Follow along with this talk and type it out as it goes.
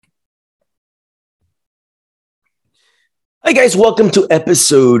Hi guys, welcome to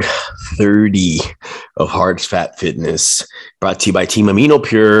episode 30 of Hard Fat Fitness, brought to you by Team Amino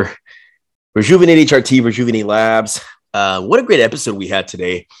Pure, Rejuvenate HRT, Rejuvenate Labs. What a great episode we had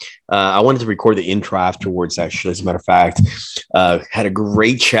today. I wanted to record the intro afterwards, actually, as a matter of fact. Had a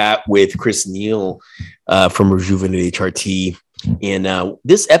great chat with Chris Neal from Rejuvenate HRT. And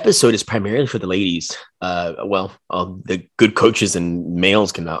this episode is primarily for the ladies. The good coaches and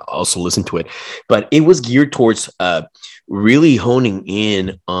males can also listen to it. But it was geared towards really honing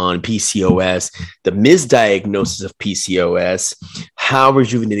in on PCOS, the misdiagnosis of PCOS, how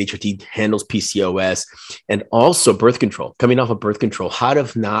Rejuvenate HRT handles PCOS, and also birth control. Coming off of birth control, how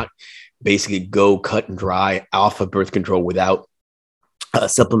to not basically go cut and dry off of birth control without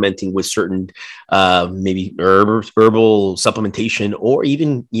supplementing with certain maybe herbal supplementation, or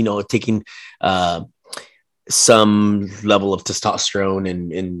even taking some level of testosterone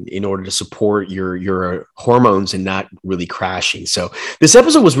and in order to support your hormones and not really crashing. So this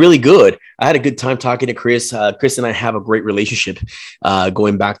episode was really good. I had a good time talking to Chris. Chris and I have a great relationship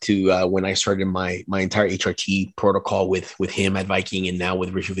going back to when I started my entire HRT protocol with him at Viking and now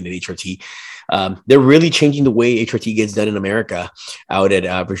with Rejuvenate HRT. They're really changing the way HRT gets done in America. Out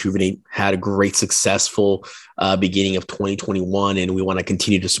at Rejuvenate, had a great successful beginning of 2021, and we want to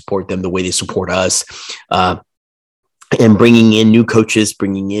continue to support them the way they support us. And bringing in new coaches,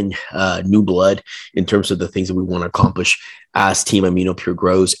 bringing in new blood in terms of the things that we want to accomplish as Team Amino Pure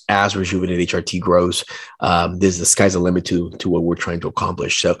grows, as Rejuvenate HRT grows. The sky's the limit to what we're trying to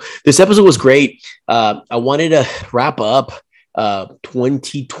accomplish. So this episode was great. I wanted to wrap up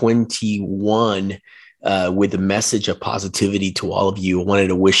 2021 with a message of positivity to all of you. I wanted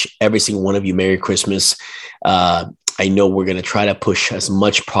to wish every single one of you Merry Christmas. I know we're going to try to push as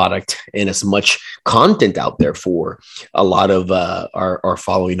much product and as much content out there for a lot of our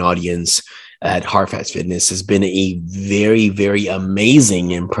following audience at Hard Fat Fitness. Has been a very, very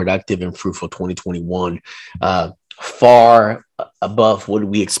amazing and productive and fruitful 2021, far above what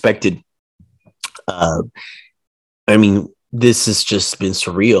we expected. This has just been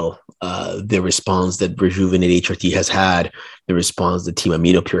surreal. The response that Rejuvenate HRT has had, the response that Team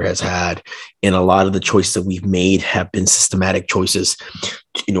Amino Pure has had, and a lot of the choices that we've made have been systematic choices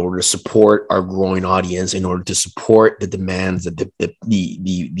in order to support our growing audience, in order to support the demands that the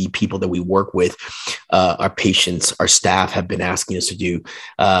people that we work with, our patients, our staff have been asking us to do.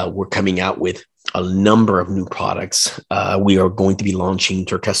 We're coming out with a number of new products. We are going to be launching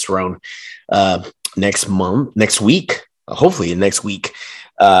testosterone next week. Hopefully next week.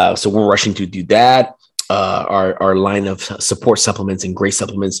 So we're rushing to do that. Our line of support supplements and great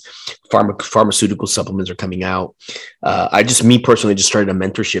supplements, pharmaceutical supplements are coming out. Me personally just started a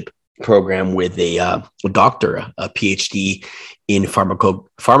mentorship program with a doctor, a PhD in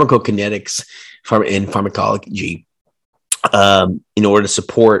pharmacokinetics and pharmacology, in order to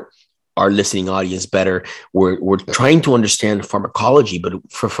support our listening audience better. We're trying to understand pharmacology, but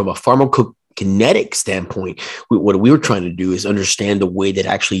from a pharmacokinetic standpoint, what we were trying to do is understand the way that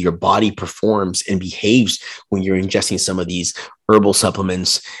actually your body performs and behaves when you're ingesting some of these herbal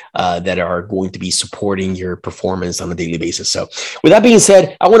supplements that are going to be supporting your performance on a daily basis. So with that being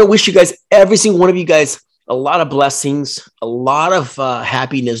said, I want to wish you guys, every single one of you guys, a lot of blessings, a lot of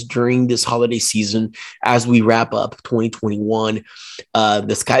happiness during this holiday season as we wrap up 2021.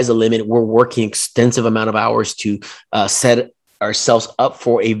 The sky's the limit. We're working extensive amount of hours to set ourselves up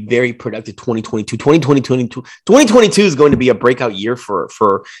for a very productive 2022. 2022 is going to be a breakout year for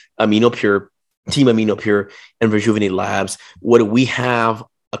Amino Pure, Team Amino Pure, and Rejuvenate Labs. What we have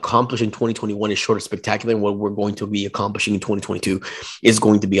accomplished in 2021 is short of spectacular, and what we're going to be accomplishing in 2022 is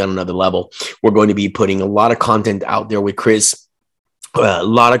going to be on another level. We're going to be putting a lot of content out there with Chris. A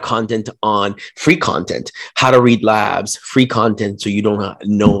lot of content on free content, how to read labs, free content, so you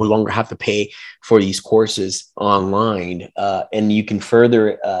no longer have to pay for these courses online, and you can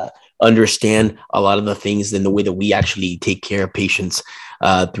further understand a lot of the things in the way that we actually take care of patients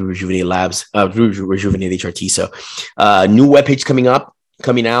through Rejuvenate Labs, through Rejuvenate HRT. So, new webpage coming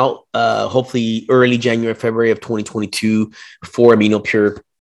out, hopefully early January, February of 2022 for Amino Pure,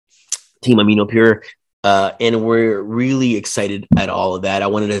 Team Amino Pure. And we're really excited at all of that. I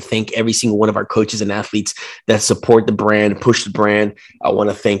wanted to thank every single one of our coaches and athletes that support the brand, push the brand. I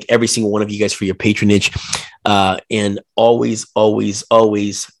want to thank every single one of you guys for your patronage. And always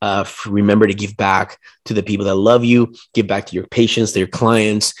remember to give back to the people that love you, give back to your patients, to your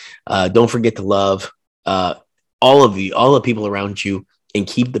clients. Don't forget to love all of you, all the people around you, and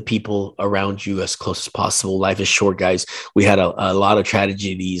keep the people around you as close as possible. Life is short, guys. We had a lot of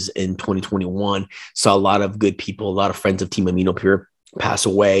tragedies in 2021. Saw a lot of good people, a lot of friends of Team Amino Pure pass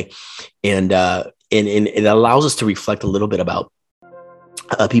away. And and it allows us to reflect a little bit about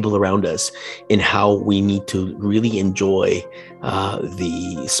people around us and how we need to really enjoy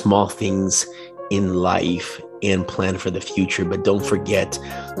the small things in life and plan for the future, but don't forget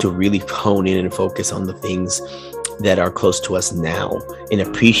to really hone in and focus on the things that are close to us now and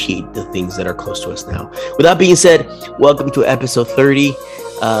appreciate the things that are close to us now. With that being said, welcome to episode 30.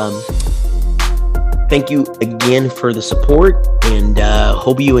 Thank you again for the support, and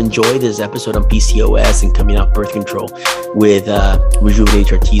hope you enjoy this episode on PCOS and coming out birth control with Rejuvenate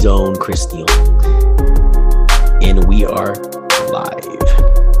HRT's own Chris Neal. And we are live.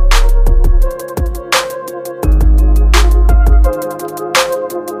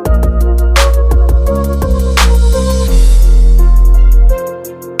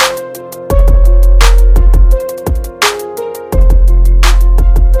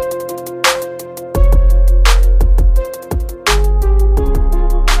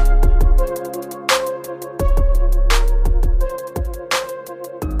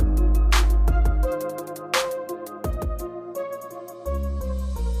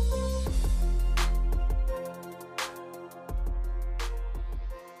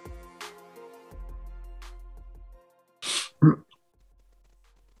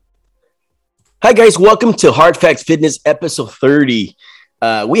 Hi guys, welcome to Hard Facts Fitness episode 30.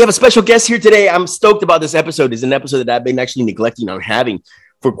 We have a special guest here today. I'm stoked about this episode. It's an episode that I've been actually neglecting on having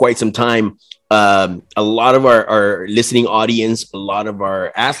for quite some time. A lot of our listening audience, a lot of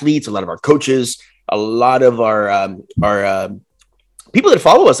our athletes, a lot of our coaches, a lot of our people that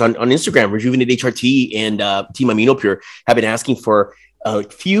follow us on Instagram, Rejuvenate HRT and Team Amino Pure, have been asking for a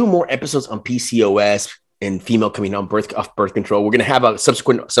few more episodes on PCOS and female coming off birth control. We're going to have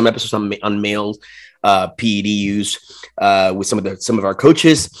some episodes on male PED use with some of our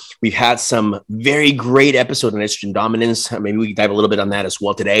coaches. We've had some very great episodes on estrogen dominance. Maybe we can dive a little bit on that as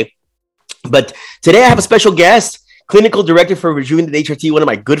well today. But today I have a special guest, clinical director for Rejuvenate HRT, one of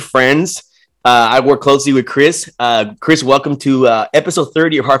my good friends. I work closely with Chris. Chris, welcome to episode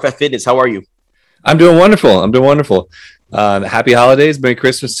 30 of Hard Fat Fitness. How are you? I'm doing wonderful. Happy holidays. Merry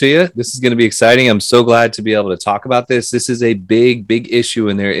Christmas to you. This is going to be exciting. I'm so glad to be able to talk about this. This is a big issue,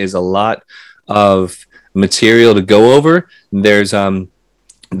 and there is a lot of material to go over. There's a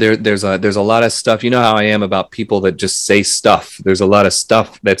lot of stuff. You know how I am about people that just say stuff. There's a lot of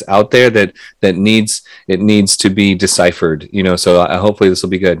stuff that's out there that needs to be deciphered, so hopefully this will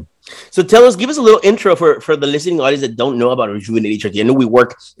be good. So give us a little intro for the listening audience that don't know about Rejuvenate HRT. I know we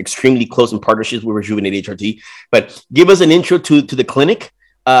work extremely close in partnerships with Rejuvenate HRT, but give us an intro to the clinic.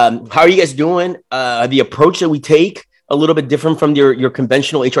 How are you guys doing? The approach that we take a little bit different from your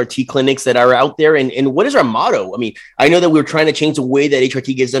conventional HRT clinics that are out there. And what is our motto? I mean, I know that we're trying to change the way that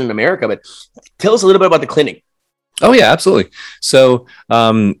HRT gets done in America, but tell us a little bit about the clinic. Oh yeah, absolutely. So,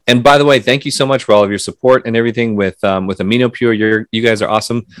 and by the way, thank you so much for all of your support and everything with Amino Pure. You guys are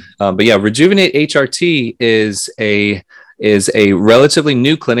awesome. But yeah, Rejuvenate HRT is a relatively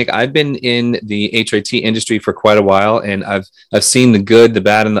new clinic. I've been in the HRT industry for quite a while, and I've seen the good, the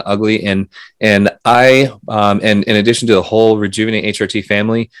bad, and the ugly. And in addition to the whole Rejuvenate HRT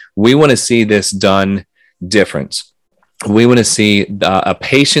family, we want to see this done different. We want to see a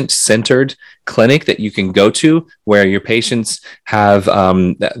patient-centered clinic that you can go to where your patients have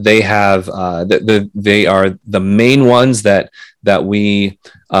they are the main ones that we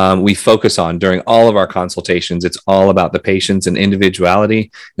focus on during all of our consultations. It's all about the patients and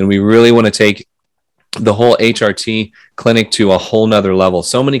individuality, and we really want to take the whole HRT clinic to a whole nother level.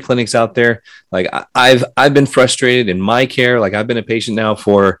 So many clinics out there. Like I've been frustrated in my care. Like I've been a patient now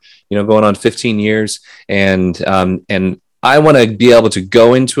for, going on 15 years. And I want to be able to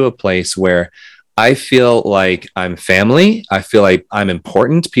go into a place where I feel like I'm family. I feel like I'm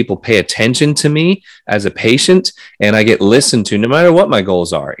important. People pay attention to me as a patient, and I get listened to no matter what my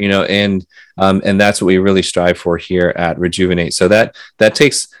goals are, and that's what we really strive for here at Rejuvenate. So that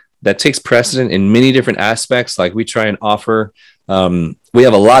takes precedent in many different aspects. Like we try and offer, we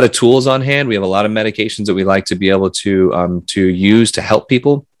have a lot of tools on hand. We have a lot of medications that we like to be able to use to help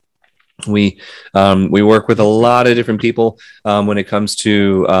people. We work with a lot of different people when it comes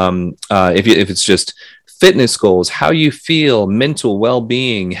to if it's just fitness goals, how you feel, mental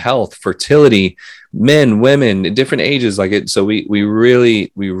well-being, health, fertility, men, women, different ages, like it. So we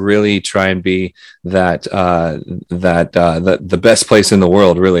really try and be the best place in the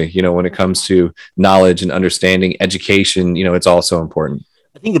world, really, when it comes to knowledge and understanding, education, it's also important.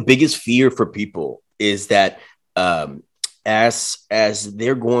 I think the biggest fear for people is that as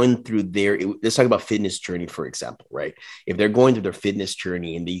they're going through let's talk about fitness journey, for example, right? If they're going through their fitness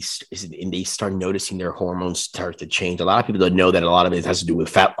journey and they start noticing their hormones start to change, a lot of people don't know that a lot of it has to do with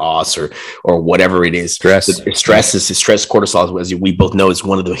fat loss or whatever it is. Stress cortisol, as we both know, is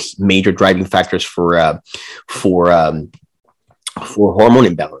one of the major driving factors for hormone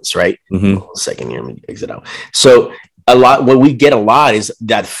imbalance, right? Mm-hmm. A second here, let me exit out. So what we get a lot is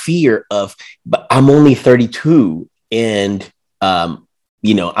that fear of, but I'm only 32 and, I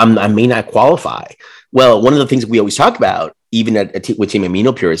may not qualify. Well, one of the things we always talk about, even with Team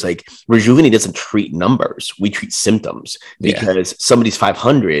Amino Pure, is like Rejuvenate doesn't treat numbers. We treat symptoms, because somebody's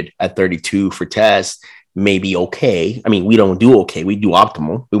 500 at 32 for tests may be okay. I mean, we don't do okay. We do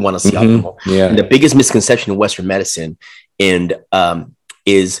optimal. We want to see optimal. Yeah. And the biggest misconception in Western medicine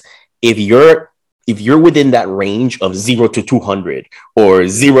is if you're within that range of 0 to 200 or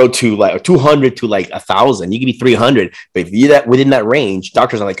 0 to like 200 to like 1,000, you can be 300. But if you're within that range,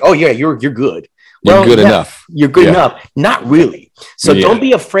 doctors are like, oh yeah, you're good. You're good enough. You're good enough. Not really. So don't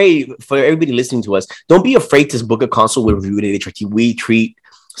be afraid. For everybody listening to us, don't be afraid to book a consult with Rejuvenate HRT. We treat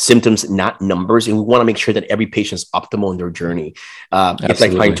symptoms, not numbers, and we want to make sure that every patient's optimal in their journey. It's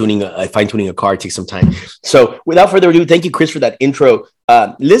like fine-tuning a car. It takes some time. So without further ado, thank you, Chris, for that intro.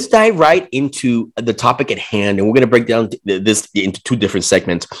 Let's dive right into the topic at hand, and we're going to break down this into two different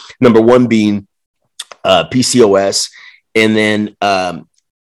segments. Number one being PCOS, and then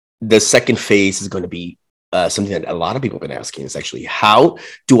the second phase is going to be something that a lot of people have been asking, is actually how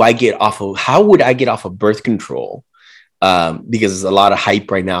would I get off of birth control? Because there's a lot of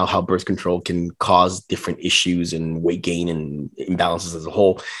hype right now, how birth control can cause different issues and weight gain and imbalances as a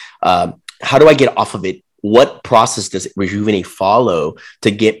whole. How do I get off of it? What process does Rejuvenate follow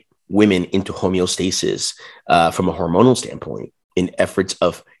to get women into homeostasis from a hormonal standpoint in efforts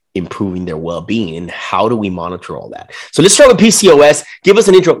of improving their well-being? And how do we monitor all that? So let's start with PCOS. Give us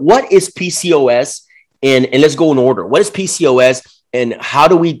an intro. What is PCOS? And let's go in order. What is PCOS? And how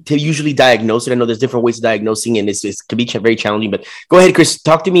do we usually diagnose it? I know there's different ways of diagnosing, and it can be very challenging. But go ahead, Chris.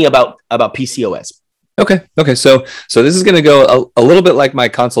 Talk to me about PCOS. Okay. So this is going to go a little bit like my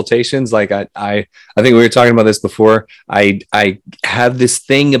consultations. Like I think we were talking about this before. I have this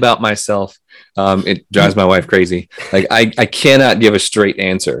thing about myself. It drives my wife crazy. Like I cannot give a straight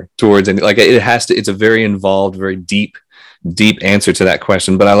answer towards any. Like it has to. It's a very involved, very deep answer to that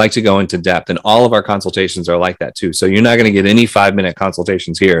question, but I like to go into depth, and all of our consultations are like that too. So you're not going to get any 5-minute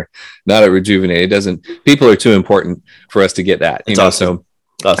consultations here, not at Rejuvenate. It doesn't, people are too important for us to get that, you know? Awesome.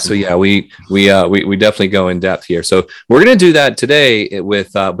 So yeah, we definitely go in depth here. So we're going to do that today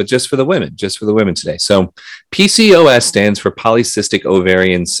but just for the women today. So PCOS stands for polycystic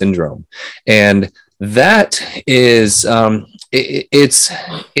ovarian syndrome. And that is,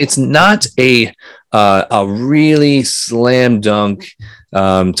 it's not a really slam dunk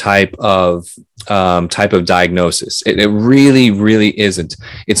type of diagnosis. It really isn't.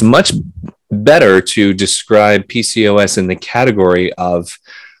 It's much better to describe PCOS in the category of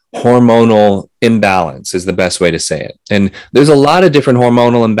hormonal imbalance is the best way to say it. And there's a lot of different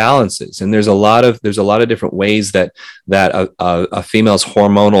hormonal imbalances, and there's a lot of different ways that a female's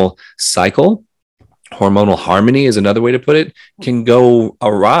hormonal cycle, hormonal harmony is another way to put it, can go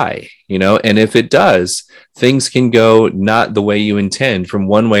awry, you know, and if it does, things can go not the way you intend from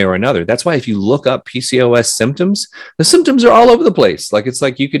one way or another. That's why if you look up PCOS symptoms, the symptoms are all over the place. Like it's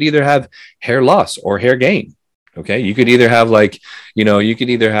like you could either have hair loss or hair gain. Okay, you could either have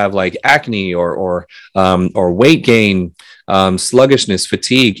acne or weight gain, sluggishness,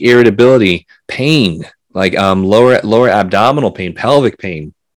 fatigue, irritability, pain, like lower abdominal pain, pelvic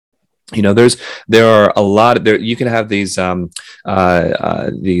pain. You know, there are a lot of there. You can have these it's a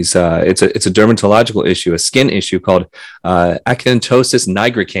dermatological issue, a skin issue called acanthosis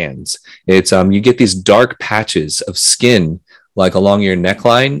nigricans. It's you get these dark patches of skin like along your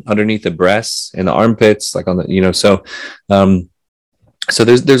neckline, underneath the breasts and the armpits, like on the, you know, so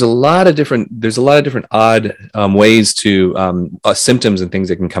there's a lot of different odd ways to symptoms and things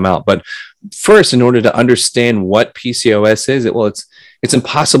that can come out. But first, in order to understand what PCOS is, it's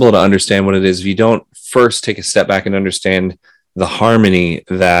impossible to understand what it is if you don't first take a step back and understand the harmony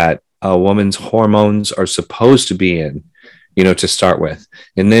that a woman's hormones are supposed to be in, you know, to start with.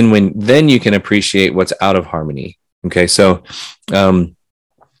 And then you can appreciate what's out of harmony. Okay. So,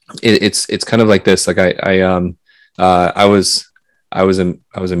 it's kind of like this. Like I was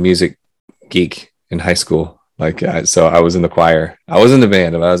a music geek in high school. So I was in the choir. I was in the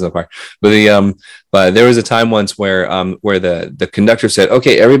band, but I was in the choir. But there was a time once where the conductor said,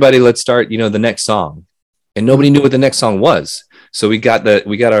 "Okay, everybody, let's start, you know, the next song," and nobody knew what the next song was. So we got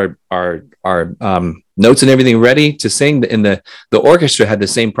our notes and everything ready to sing. And the orchestra had the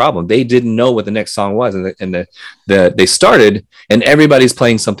same problem. They didn't know what the next song was. And they started and everybody's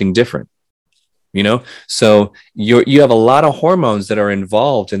playing something different. So you have a lot of hormones that are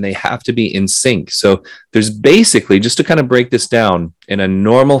involved and they have to be in sync. So there's basically, just to kind of break this down, in a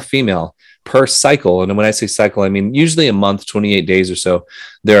normal female per cycle, and when I say cycle, I mean usually a month, 28 days or so,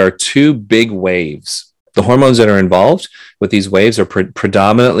 there are two big waves. The hormones that are involved with these waves are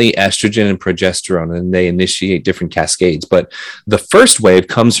predominantly estrogen and progesterone, and they initiate different cascades. But the first wave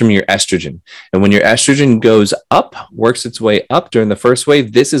comes from your estrogen. And when your estrogen goes up, works its way up during the first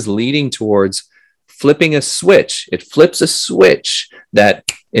wave, this is leading towards flipping a switch. It flips a switch that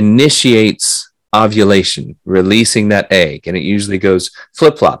initiates ovulation, releasing that egg. And it usually goes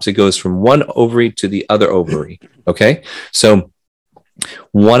flip-flops. It goes from one ovary to the other ovary. Okay. So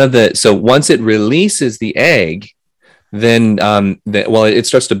once it releases the egg, then it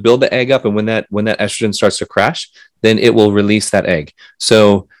starts to build the egg up. And when that estrogen starts to crash, then it will release that egg.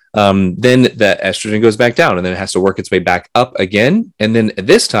 So then the estrogen goes back down and then it has to work its way back up again. And then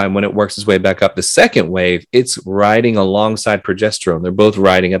this time when it works its way back up, the second wave, it's riding alongside progesterone. They're both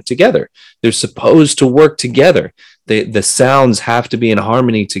riding up together. They're supposed to work together. The sounds have to be in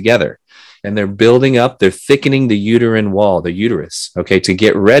harmony together. And they're building up, they're thickening the uterine wall, the uterus, okay, to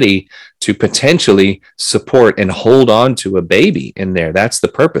get ready to potentially support and hold on to a baby in there. That's the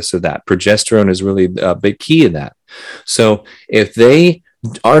purpose of that. Progesterone is really a big key in that. So if they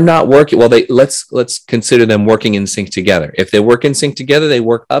are not working, well, let's consider them working in sync together. If they work in sync together, they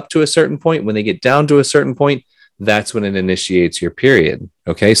work up to a certain point. When they get down to a certain point, that's when it initiates your period.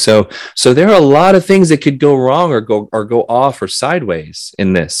 Okay. So there are a lot of things that could go wrong or go off or sideways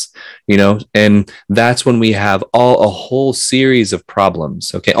in this, and that's when we have a whole series of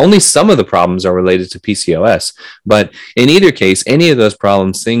problems. Okay. Only some of the problems are related to PCOS, but in either case, any of those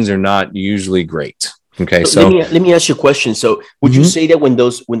problems, things are not usually great. Okay, so let me ask you a question. So, would you say that when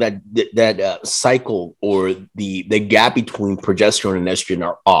that cycle or the gap between progesterone and estrogen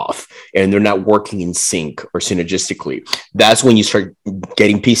are off and they're not working in sync or synergistically, that's when you start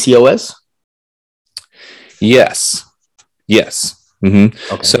getting PCOS? Yes.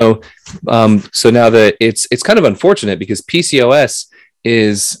 Mm-hmm. Okay. So now it's kind of unfortunate because PCOS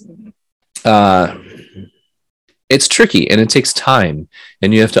is it's tricky and it takes time,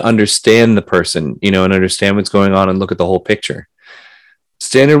 and you have to understand the person, and understand what's going on and look at the whole picture.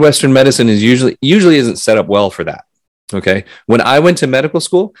 Standard Western medicine is usually isn't set up well for that. Okay. When I went to medical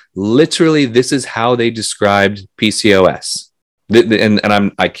school, literally this is how they described PCOS. And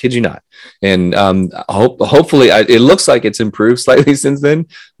I kid you not. And hopefully it looks like it's improved slightly since then,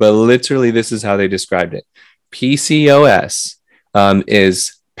 but literally this is how they described it. PCOS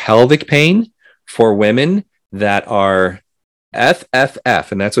is pelvic pain for women that are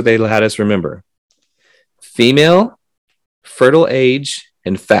FFF, and that's what they had us remember: female, fertile age,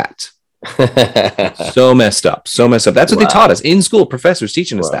 and fat. So messed up. That's what they taught us in school. Professors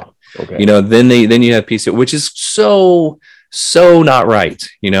teaching us that. Okay. Then you have PCOS, which is so not right.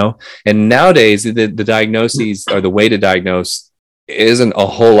 And nowadays the diagnoses or the way to diagnose isn't a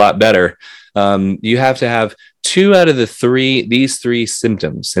whole lot better. You have to have 2 out of these three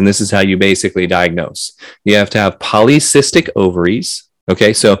symptoms. And this is how you basically diagnose. You have to have polycystic ovaries.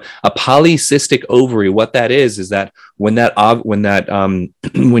 Okay. So a polycystic ovary, what that is that when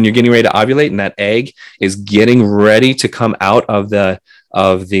you're getting ready to ovulate and that egg is getting ready to come out of the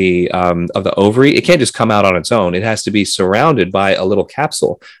ovary, it can't just come out on its own. It has to be surrounded by a little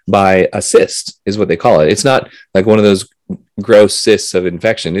capsule, by a cyst is what they call it. It's not like one of those gross cysts of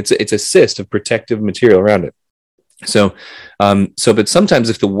infection. It's a cyst of protective material around it. But sometimes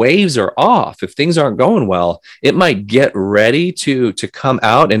if the waves are off, if things aren't going well, it might get ready to come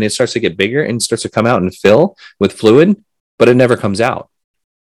out, and it starts to get bigger and starts to come out and fill with fluid, but it never comes out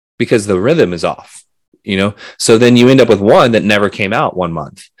because the rhythm is off. So then you end up with one that never came out 1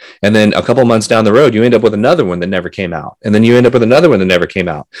 month. And then a couple months down the road, you end up with another one that never came out. And then you end up with another one that never came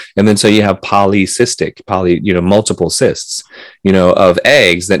out. And then so you have multiple cysts, of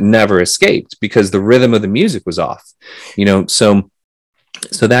eggs that never escaped because the rhythm of the music was off,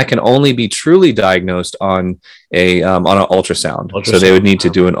 so that can only be truly diagnosed on an ultrasound. So they would need to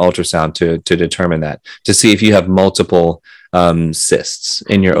do an ultrasound to determine that, to see if you have multiple cysts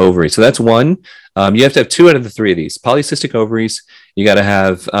in your ovary. So that's one. You have to have 2 out of the 3 of these. Polycystic ovaries, you got to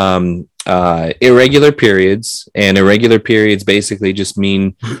have irregular periods, and irregular periods basically just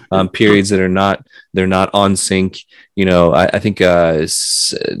mean periods that they're not on sync. I think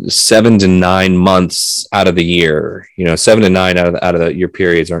 7 to 9 months out of the year, 7 to 9 out of your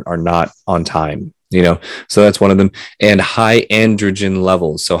periods are not on time. So that's one of them. And high androgen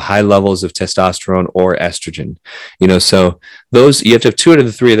levels, so high levels of testosterone or estrogen. So those, you have to have two out of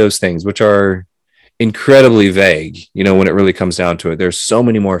the three of those things, which are incredibly vague, when it really comes down to it. There's so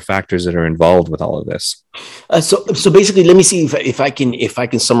many more factors that are involved with all of this. So basically, let me see if I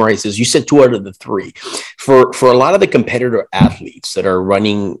can summarize this. You said two out of the three. For a lot of the competitor athletes that are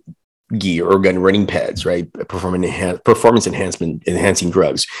running gear or running pads, right? Performance enhancing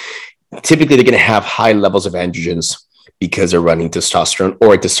drugs. Typically, they're going to have high levels of androgens because they're running testosterone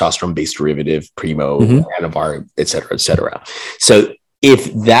or a testosterone-based derivative, Primo, Anavar, et cetera, et cetera. So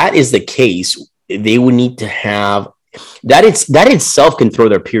if that is the case, they would need to have that. That itself can throw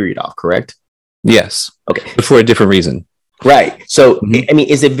their period off, correct? Yes. Okay. But for a different reason. Right. So, I mean,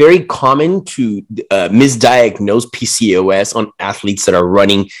 is it very common to misdiagnose PCOS on athletes that are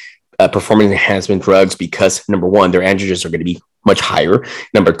running performance enhancement drugs because, number one, their androgens are going to be much higher.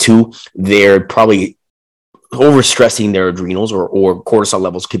 Number two, they're probably overstressing their adrenals or cortisol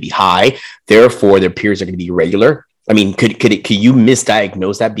levels could be high. Therefore, their periods are going to be irregular. I mean, could you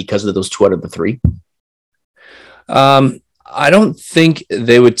misdiagnose that because of those two out of the three? I don't think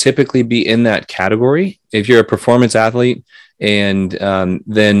they would typically be in that category. If you're a performance athlete, and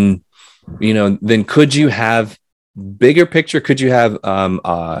then could you have bigger picture? Could you have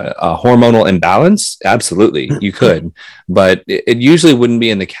a hormonal imbalance? Absolutely, you could, but it usually wouldn't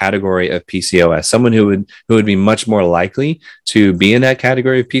be in the category of PCOS. Someone who would be much more likely to be in that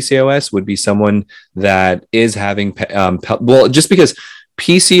category of PCOS would be someone that is having just because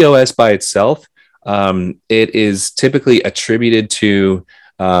PCOS by itself, it is typically attributed to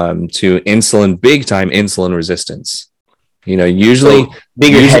insulin, big time insulin resistance. Usually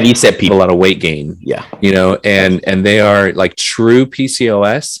bigger, heavy set people, a lot of weight gain. Yeah. And they are like true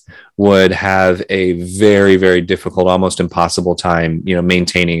PCOS would have a very, very difficult, almost impossible time,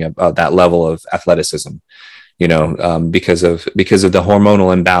 maintaining that level of athleticism, because of the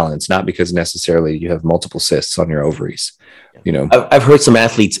hormonal imbalance, not because necessarily you have multiple cysts on your ovaries. I've heard some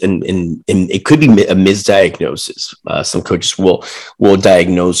athletes, and it could be a misdiagnosis. Some coaches will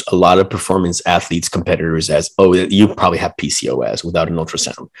diagnose a lot of performance athletes, competitors as, oh, you probably have PCOS without an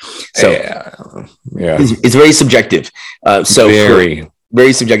ultrasound. So yeah. It's very subjective. Very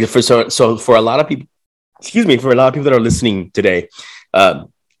subjective. So for a lot of people, for a lot of people that are listening today,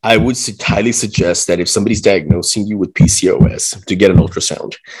 I would highly suggest that if somebody's diagnosing you with PCOS, to get an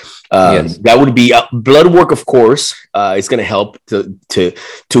ultrasound. Yes. That would be blood work, of course. It's going to help to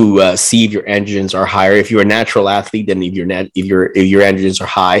see if your androgens are higher. If you're a natural athlete, then if your androgens are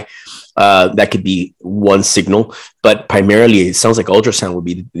high, that could be one signal. But primarily, it sounds like ultrasound would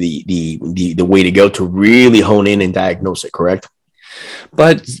be the way to go to really hone in and diagnose it. Correct?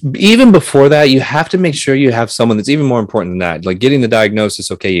 But even before that, you have to make sure you have someone that's even more important than that. Like getting the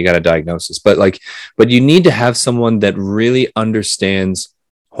diagnosis, okay, you got a diagnosis, but you need to have someone that really understands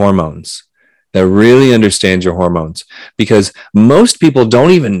hormones, that really understands your hormones, because most people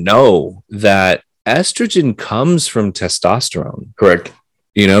don't even know that estrogen comes from testosterone. Correct.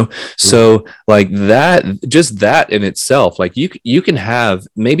 So like that, just that in itself, like you can have,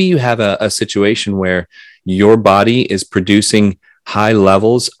 maybe you have a situation where your body is producing high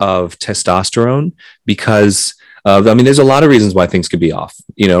levels of testosterone because there's a lot of reasons why things could be off,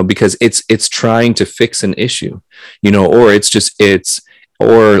 because it's trying to fix an issue, or and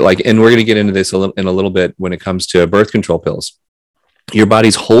we're going to get into this in a little bit when it comes to birth control pills. Your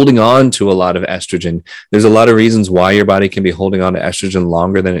body's holding on to a lot of estrogen. There's a lot of reasons why your body can be holding on to estrogen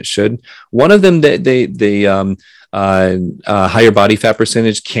longer than it should. One of them, higher body fat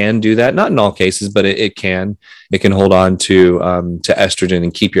percentage can do that. Not in all cases, but it can hold on to estrogen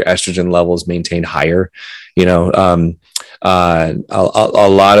and keep your estrogen levels maintained higher. A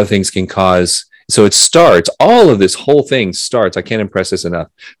lot of things can cause. So all of this whole thing starts, I can't impress this enough,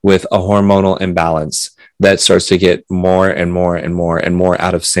 with a hormonal imbalance that starts to get more and more and more and more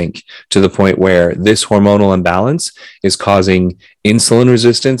out of sync, to the point where this hormonal imbalance is causing insulin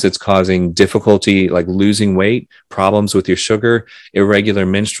resistance. It's causing difficulty, like losing weight, problems with your sugar, irregular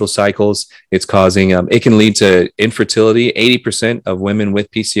menstrual cycles. It's causing, it can lead to infertility. 80% of women with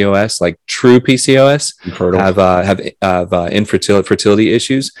PCOS, like true PCOS, have fertility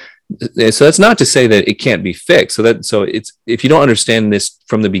issues. So that's not to say that it can't be fixed. So it's, if you don't understand this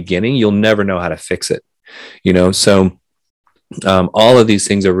from the beginning, you'll never know how to fix it. So all of these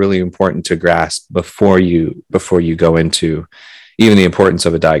things are really important to grasp before you go into even the importance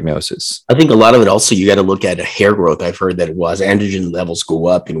of a diagnosis. I think a lot of it also, you got to look at hair growth. I've heard that as androgen levels go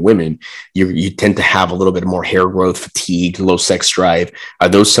up in women, you tend to have a little bit more hair growth, fatigue, low sex drive. Are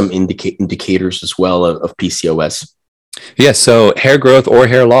those some indicators as well of PCOS? Yeah, so hair growth or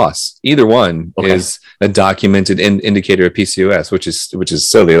hair loss, either one Okay. is a documented indicator of PCOS, which is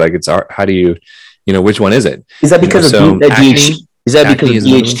silly. Like how do you, which one is it? Is that because of Acne, DHT? Is that because acne of is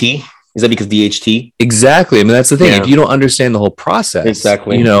another one. DHT? Is that because DHT? Exactly. I mean, that's the thing. If Yeah, you don't understand the whole process,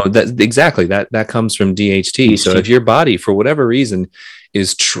 exactly. that comes from DHT. So if your body, for whatever reason,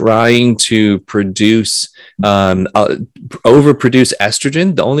 is trying to overproduce estrogen,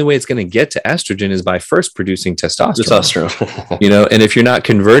 the only way it's going to get to estrogen is by first producing testosterone. And if you're not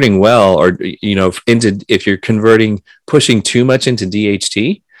converting well, or if you're pushing too much into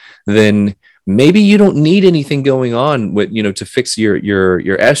DHT, then maybe you don't need anything going on with, to fix your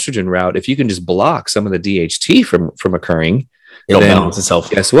estrogen route. If you can just block some of the DHT from occurring, it'll balance itself.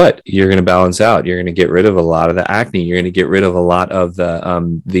 Guess what? You're going to balance out. You're going to get rid of a lot of the acne. You're going to get rid of a lot of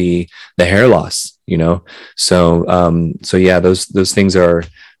the hair loss. So yeah, those things are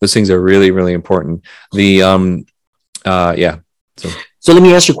really, really important. Yeah. So let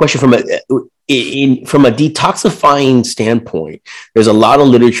me ask you a question from a detoxifying standpoint. There's a lot of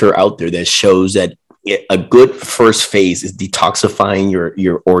literature out there that shows that a good first phase is detoxifying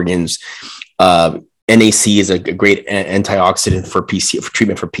your organs. NAC is a great antioxidant for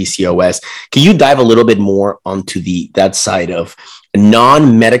treatment for PCOS. Can you dive a little bit more onto that side of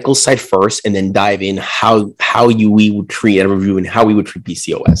non-medical side first, and then dive in how we would treat at review and how we would treat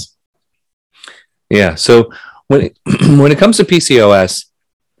PCOS? Yeah. So when it comes to PCOS,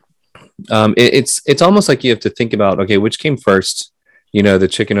 it's almost like you have to think about, okay, which came first, the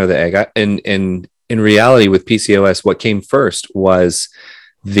chicken or the egg? And in reality, with PCOS, what came first was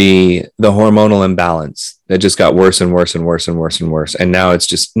the hormonal imbalance that just got worse and worse and worse and worse and worse. And now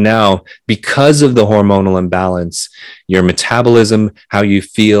because of the hormonal imbalance, your metabolism, how you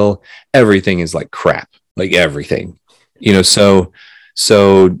feel, everything is like crap, like everything, so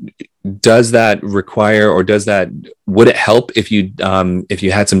does that require, or would it help if you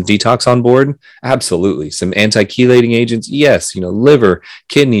had some detox on board? Absolutely. Some anti-chelating agents. Yes. Liver,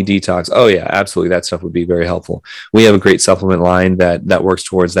 kidney detox. Oh yeah, absolutely. That stuff would be very helpful. We have a great supplement line that works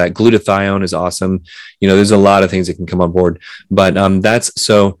towards that. Glutathione is awesome. There's a lot of things that can come on board, but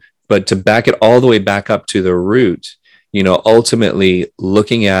but to back it all the way back up to the root, ultimately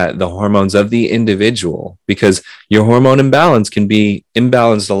looking at the hormones of the individual, because your hormone imbalance can be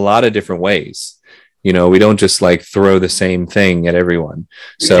imbalanced a lot of different ways. We don't just like throw the same thing at everyone.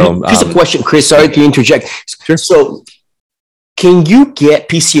 So just a question, Chris, sorry to interject. Sure. So can you get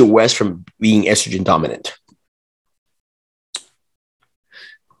PCOS from being estrogen dominant?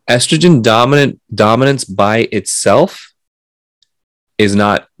 Estrogen dominance by itself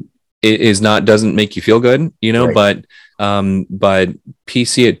doesn't make you feel good, right. But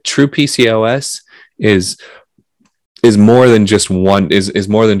true PCOS is more than just is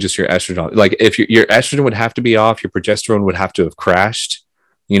more than just your estrogen. Like if your estrogen would have to be off, your progesterone would have to have crashed,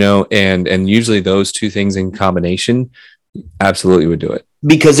 and usually those two things in combination absolutely would do it.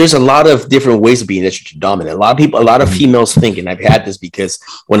 Because there's a lot of different ways of being estrogen dominant. A lot of females think, and I've had this because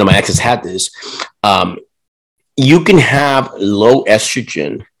one of my exes had this, you can have low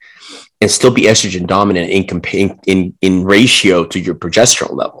estrogen and still be estrogen dominant in ratio to your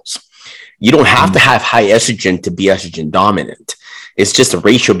progesterone levels. You don't have to have high estrogen to be estrogen dominant. It's just a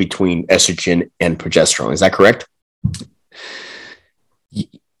ratio between estrogen and progesterone. Is that correct?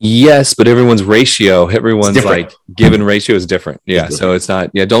 Yes, but everyone's like given ratio is different. Yeah. So it's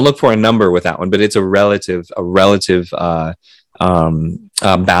not, don't look for a number with that one, but it's a relative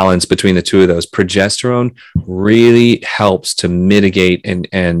balance between the two of those. Progesterone really helps to mitigate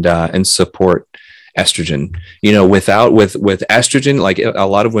and support estrogen. With estrogen, like a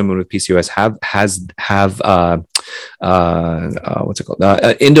lot of women with PCOS have what's it called?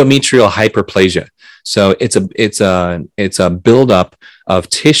 Endometrial hyperplasia. So it's a buildup of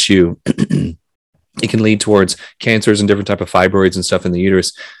tissue. It can lead towards cancers and different type of fibroids and stuff in the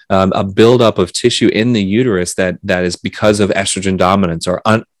uterus. A buildup of tissue in the uterus that is because of estrogen dominance or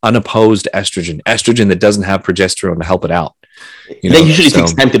unopposed estrogen that doesn't have progesterone to help it out. That usually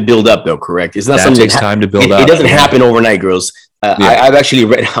takes time to build up, though. Correct? It's not that something takes time to build up. It doesn't happen overnight, girls. I've actually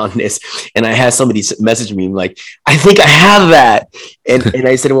read on this, and I had somebody message me like, "I think I have that," and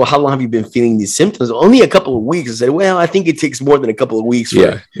I said, "Well, how long have you been feeling these symptoms?" Only a couple of weeks. I said, "Well, I think it takes more than a couple of weeks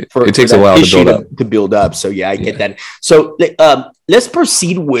for it takes a while to build up." So I get that. So let's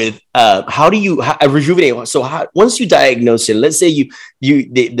proceed with how do you rejuvenate? So once you diagnose it, let's say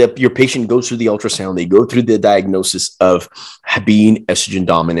your patient goes through the ultrasound, they go through the diagnosis of being estrogen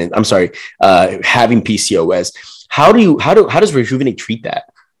dominant. I'm sorry, having PCOS. How does Rejuvenate treat that?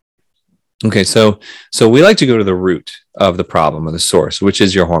 Okay, so we like to go to the root of the problem or the source, which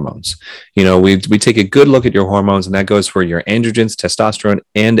is your hormones. We take a good look at your hormones, and that goes for your androgens, testosterone,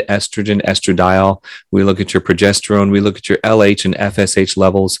 and estrogen, estradiol. We look at your progesterone. We look at your LH and FSH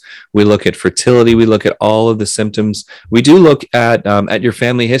levels. We look at fertility. We look at all of the symptoms. We do look at your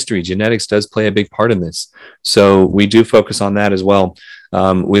family history. Genetics does play a big part in this, so we do focus on that as well.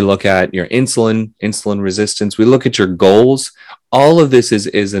 We look at your insulin resistance. We look at your goals. All of this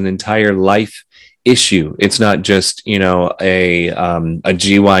is an entire life issue. It's not just, a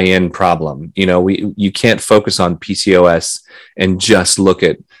GYN problem. You can't focus on PCOS and just look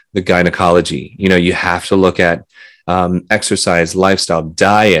at the gynecology. You have to look at exercise, lifestyle,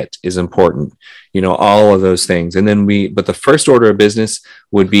 diet is important, all of those things. And then but the first order of business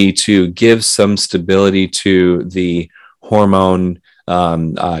would be to give some stability to the hormone,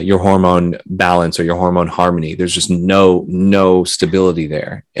 your hormone balance or your hormone harmony. There's just no stability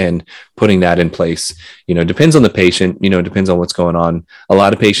there, and putting that in place, depends on the patient, depends on what's going on. A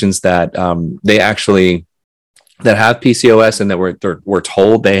lot of patients that that have PCOS and that we're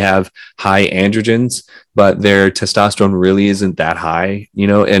told they have high androgens, but their testosterone really isn't that high,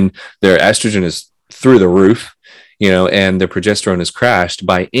 and their estrogen is through the roof, and their progesterone is crashed.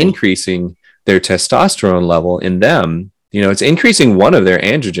 By increasing their testosterone level in them, it's increasing one of their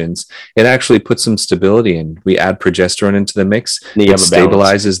androgens. It actually puts some stability in. We add progesterone into the mix. It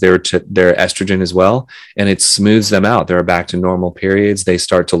stabilizes their estrogen as well, and it smooths them out. They're back to normal periods. They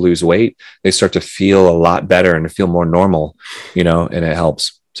start to lose weight. They start to feel a lot better and to feel more normal, and it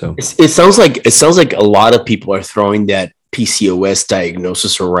helps. So it sounds like a lot of people are throwing that PCOS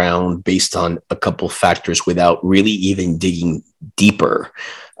diagnosis around based on a couple of factors without really even digging deeper.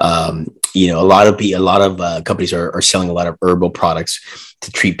 A lot of companies are selling a lot of herbal products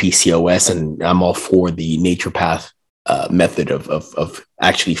to treat PCOS, and I'm all for the naturopath method of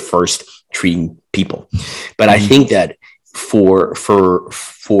actually first treating people. But I think that for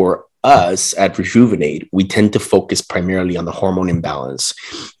us at Rejuvenate, we tend to focus primarily on the hormone imbalance.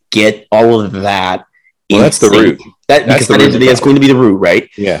 Get all of that. Well, that's the root. That's going to be the root, right?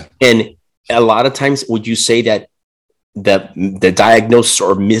 Yeah. And a lot of times, would you say that the diagnosis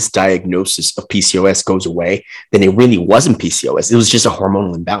or misdiagnosis of PCOS goes away, then it really wasn't PCOS. It was just a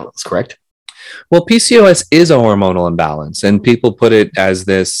hormonal imbalance, correct? Well, PCOS is a hormonal imbalance, and people put it as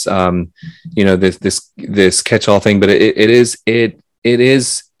this, this catch-all thing, but it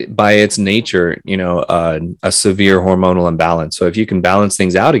is by its nature, a severe hormonal imbalance. So if you can balance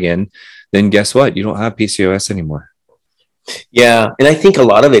things out again, then guess what? You don't have PCOS anymore. Yeah, and I think a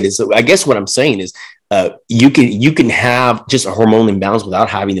lot of it is, I guess what I'm saying is, you can have just a hormonal imbalance without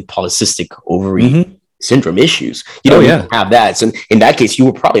having the polycystic ovary syndrome issues. You don't have that. So in that case, you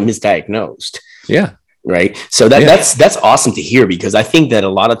were probably misdiagnosed. Yeah. Right. So that's awesome to hear, because I think that a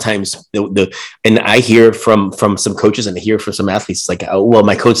lot of times and I hear from some coaches and I hear from some athletes like, oh, well,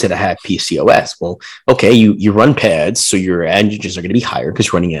 my coach said I had PCOS. Well, okay, you run pads, so your androgens are going to be higher because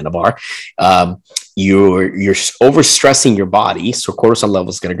you're running Anavar. You're overstressing your body, so cortisol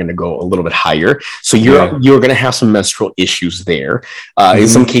levels are going to go a little bit higher. So you're going to have some menstrual issues there. In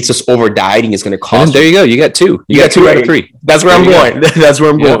some cases, over dieting is going to cause. And there you go. You got two. You got two out of three. That's where I'm going. That's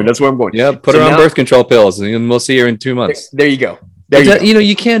where I'm going. That's where I'm going. Yeah. Put her on birth control pills, and we'll see her in 2 months. There you go.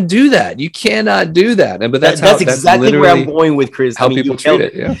 You can't do that. You cannot do that. But that's exactly where I'm going with, Chris. How people treat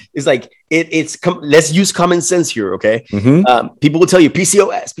it. Yeah. It's like let's use common sense here. Okay. People will tell you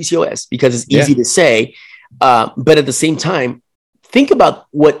PCOS because it's easy to say. But at the same time, think about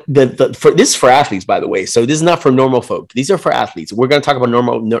what this is for athletes, by the way. So this is not for normal folk. These are for athletes. We're going to talk about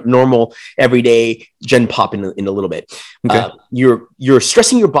normal everyday gen pop in a little bit. Okay. You're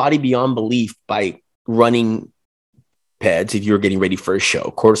stressing your body beyond belief by running pads. If you're getting ready for a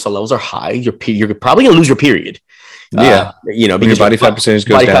show, cortisol levels are high. You're probably going to lose your period. Yeah. Because your body fat percentage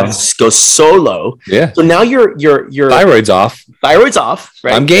goes down. Goes so low. Yeah. So now your thyroid's off.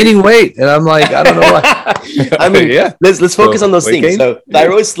 Right? I'm gaining weight, and I'm like, I don't know why. I mean, let's focus on those things. Gain? So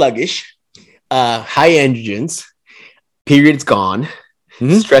thyroid sluggish, high androgens, period's gone,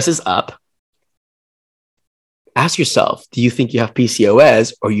 stress is up. Ask yourself, do you think you have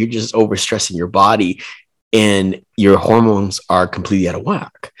PCOS, or you're just overstressing your body and your hormones are completely out of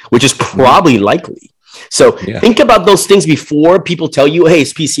whack, which is probably likely. So think about those things before people tell you, hey,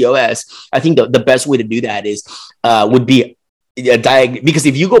 it's PCOS. I think the best way to do that would be a because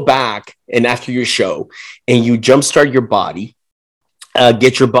if you go back and after your show and you jumpstart your body,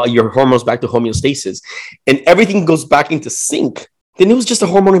 get your hormones back to homeostasis, and everything goes back into sync, then it was just a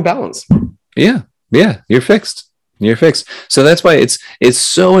hormone imbalance. Yeah. You're fixed. So that's why it's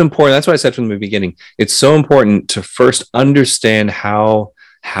so important. That's why I said from the beginning, it's so important to first understand how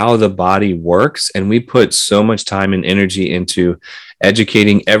how the body works. And we put so much time and energy into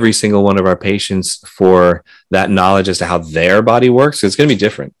educating every single one of our patients for that knowledge as to how their body works. It's going to be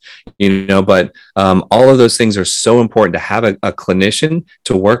different, but all of those things are so important to have a clinician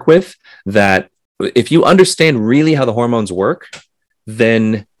to work with, that if you understand really how the hormones work,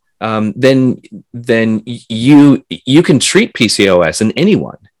 then you can treat PCOS in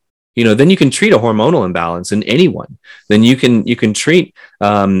anyone. Then you can treat a hormonal imbalance in anyone. Then you can treat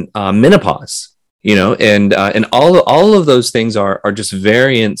menopause. And all of those things are just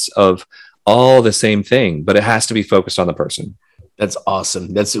variants of all the same thing, but it has to be focused on the person. That's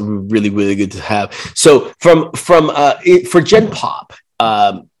awesome. That's really, really good to have. So for Gen Pop,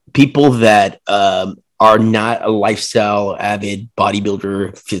 people that are not a lifestyle avid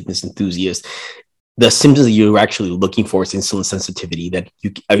bodybuilder, fitness enthusiast, the symptoms that you're actually looking for is insulin sensitivity,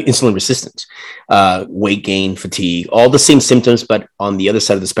 insulin resistance, weight gain, fatigue, all the same symptoms, but on the other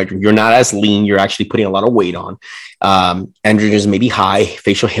side of the spectrum. You're not as lean. You're actually putting a lot of weight on. Androgens may be high.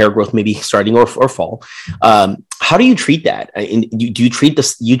 Facial hair growth may be starting or fall. How do you treat that? And do you treat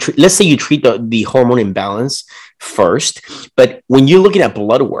this? Let's say you treat the hormone imbalance first, but when you're looking at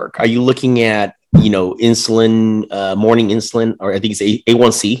blood work, are you looking at insulin, morning insulin, or I think it's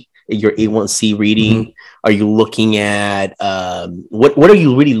A1C? Your A1C reading? Mm-hmm. Are you looking at what are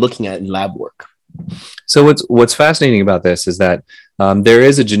you really looking at in lab work? So what's fascinating about this is that there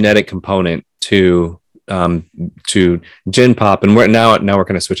is a genetic component to Gen Pop, and we're now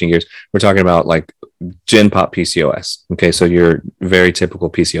kind of switching gears. We're talking about like Gen Pop PCOS. Okay, so your very typical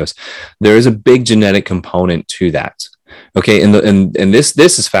PCOS. There is a big genetic component to that. Okay, and this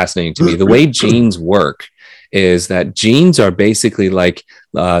is fascinating to me. The way genes work is that genes are basically like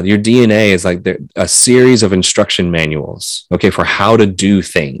your DNA is like a series of instruction manuals, okay, for how to do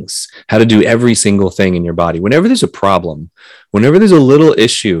things, how to do every single thing in your body. Whenever there's a problem, whenever there's a little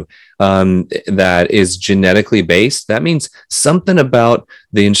issue that is genetically based, that means something about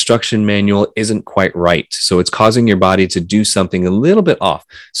the instruction manual isn't quite right. So it's causing your body to do something a little bit off.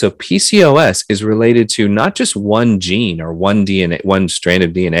 So PCOS is related to not just one gene or one DNA, one strand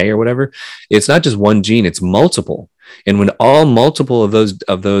of DNA or whatever. It's not just one gene, it's multiple. And when all multiple of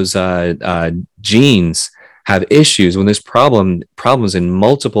those genes have issues, when there's problems in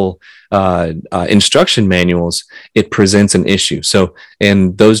multiple instruction manuals, it presents an issue. So,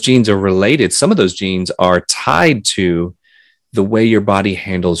 and those genes are related. Some of those genes are tied to the way your body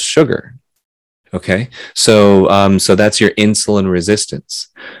handles sugar. Okay, so that's your insulin resistance.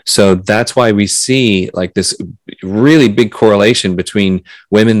 So that's why we see like this really big correlation between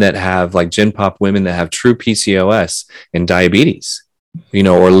women that have like Gen Pop, women that have true PCOS and diabetes,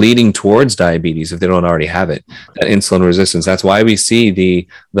 or leading towards diabetes if they don't already have it. That insulin resistance. That's why we see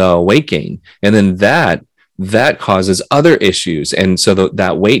the weight gain, and then that causes other issues, and so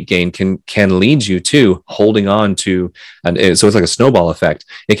that weight gain can lead you to holding on to, and so it's like a snowball effect.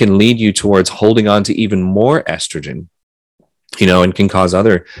 It can lead you towards holding on to even more estrogen, and can cause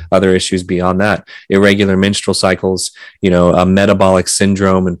other issues beyond that. Irregular menstrual cycles, a metabolic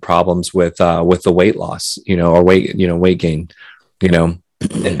syndrome, and problems with the weight loss, or weight gain,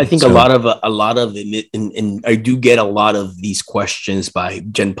 I think a lot of it, and I do get a lot of these questions by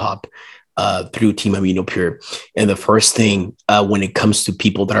Gen Pop through Team Amino Pure. And the first thing when it comes to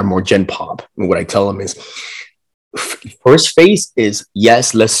people that are more Gen Pop, what I tell them is, first phase is,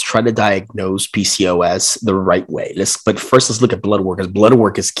 yes, let's try to diagnose PCOS the right way. But first let's look at blood work, because blood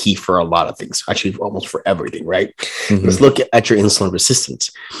work is key for a lot of things, actually almost for everything, right? Mm-hmm. Let's look at your insulin resistance.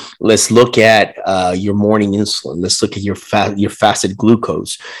 Let's look at your morning insulin. Let's look at your fasted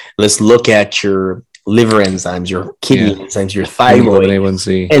glucose. Let's look at your liver enzymes, your kidney enzymes, your thyroid,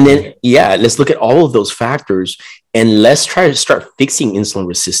 A1C. And then, let's look at all of those factors, and let's try to start fixing insulin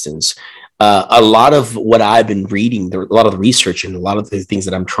resistance. A lot of what I've been reading, a lot of the research, and a lot of the things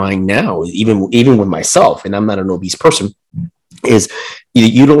that I'm trying now, even with myself, and I'm not an obese person, is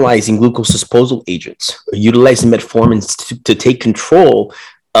utilizing glucose disposal agents, utilizing metformin to take control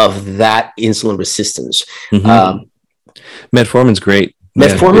of that insulin resistance. Mm-hmm. Metformin's great.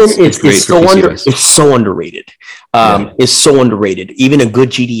 Metformin is so underrated. It's so underrated. Even a good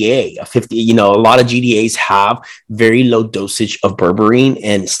GDA, a lot of GDAs have very low dosage of berberine,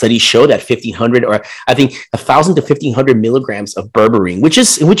 and studies show that 1,500, or I think 1,000 to 1,500 milligrams of berberine, which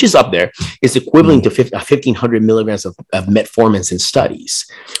is up there, is equivalent to 1,500 milligrams of metformin in studies,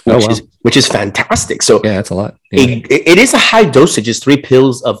 which is fantastic. So that's a lot. Yeah. It is a high dosage. It's 3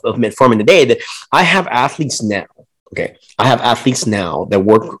 pills of metformin a day. That I have athletes now. Okay, I have athletes now that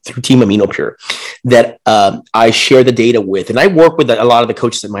work through Team Amino Pure that I share the data with, and I work with a lot of the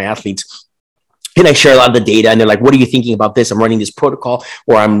coaches and my athletes And I share a lot of the data, and they're like, what are you thinking about this? I'm running this protocol,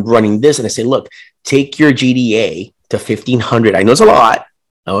 or I'm running this. And I say, look, take your GDA to 1,500. I know it's a lot,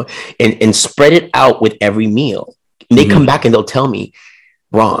 and spread it out with every meal. And they come back and they'll tell me,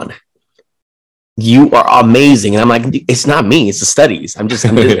 Ron, you are amazing. And I'm like, it's not me, it's the studies. I'm just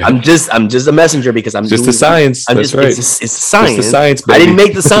a messenger, because I'm just the science. That's right. It's the science. Just the science, I didn't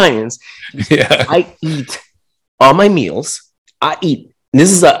make the science. Yeah. I eat all my meals.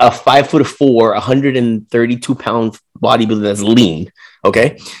 This is a 5'4", 132-pound bodybuilder that's lean.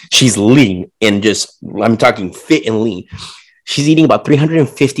 Okay. She's lean and I'm talking fit and lean. She's eating about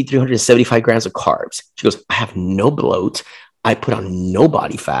 350, 375 grams of carbs. She goes, I have no bloat. I put on no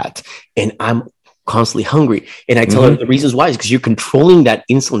body fat, and I'm constantly hungry. And I tell her the reasons why is because you're controlling that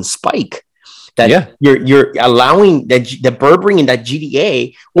insulin spike. That you're allowing that berberine and that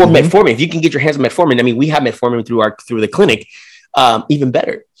GDA or metformin. If you can get your hands on metformin, I mean, we have metformin through the clinic. Even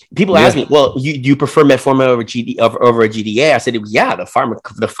better. People ask me, well, do you prefer metformin over a GDA? I said,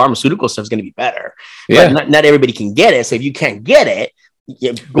 the pharmaceutical stuff is going to be better. Yeah. But not everybody can get it. So if you can't get it,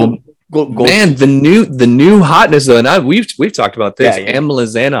 go. Man, the new hotness though, and we've talked about this.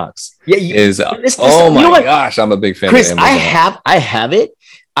 Amlazanox gosh, I'm a big fan. Chris, of Amlazanox. I have it.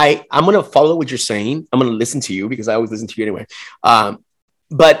 I'm going to follow what you're saying. I'm going to listen to you because I always listen to you anyway.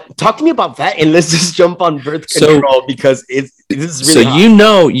 But talk to me about that, and let's just jump on birth control because this is really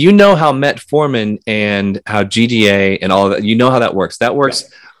hot. you know how metformin and how GDA and all of that, you know how that works. That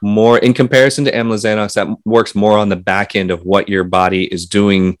works more in comparison to Amlazanox. That works more on the back end of what your body is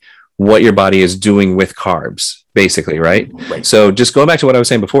doing with carbs, basically, right? So just going back to what I was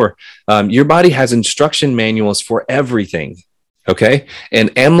saying before, your body has instruction manuals for everything. Okay. And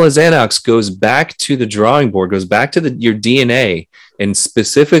Amlazanox goes back to the drawing board, goes back to your DNA, and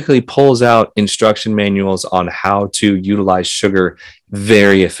specifically pulls out instruction manuals on how to utilize sugar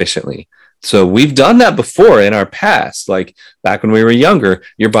very efficiently. So we've done that before in our past, like back when we were younger,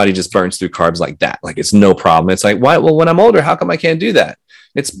 your body just burns through carbs like that. Like it's no problem. It's like, why? Well, when I'm older, how come I can't do that?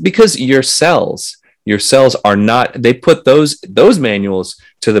 It's because your cells are not, they put those manuals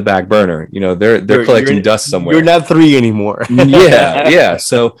to the back burner. You know, they're collecting dust somewhere. You're not 3 anymore. Yeah.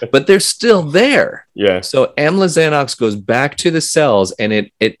 So, but they're still there. Yeah. So Amlazanox goes back to the cells, and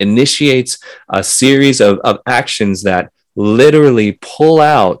it initiates a series of actions that literally pull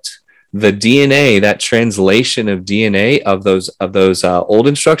out the DNA, that translation of DNA of those old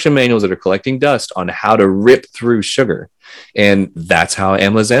instruction manuals that are collecting dust on how to rip through sugar. And that's how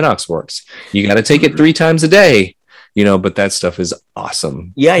Amlazanox works. You got to take it 3 times a day, but that stuff is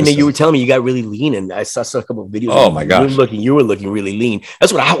awesome. Yeah. I know you were telling me you got really lean, and I saw a couple of videos. Oh my gosh. You were looking really lean.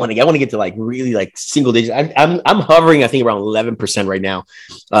 That's what I want to get. I want to get to like really like single digits. I'm hovering, I think, around 11% right now.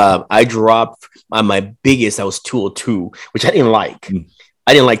 I dropped on my biggest, I was 202, which I didn't like.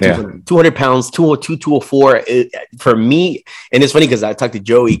 I didn't like 200 pounds, 202, 204 for me. And it's funny because I talked to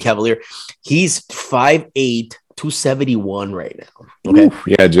Joey Cavalier. He's 5'8", 271 right now. Okay. Ooh,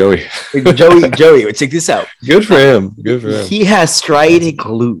 yeah, Joey. Joey, check this out. Good for him. He has striated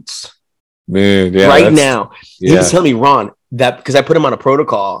glutes. Man, right now. He was telling me, Ron, that because I put him on a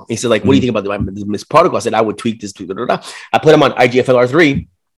protocol. He said, like, what do you think about this protocol? I said, I would tweak this. I put him on IGF-LR3.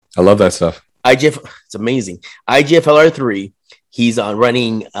 I love that stuff. It's amazing. IGF-LR3. He's on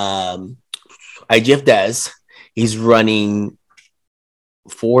running IGF-Des. He's running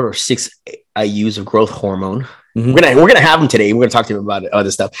 4 or 6 IUs of growth hormone. We're gonna have him today. We're gonna talk to him about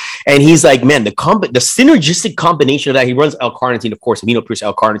other stuff. And he's like, man, the synergistic combination of that. He runs L-carnitine, of course, amino-pure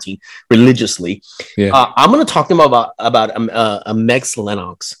L-carnitine religiously. Yeah. I'm gonna talk to him about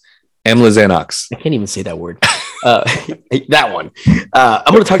Amlazanox. I can't even say that word. That one.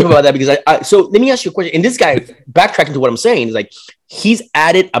 I'm going to talk about that because so let me ask you a question. And this guy, backtracking to what I'm saying, is like he's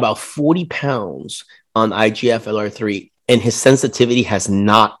added about 40 pounds on IGF-LR3, and his sensitivity has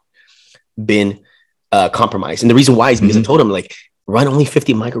not been compromised. And the reason why is because I told him, like, run only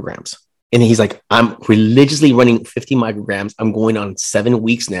 50 micrograms. And he's like, I'm religiously running 50 micrograms. I'm going on 7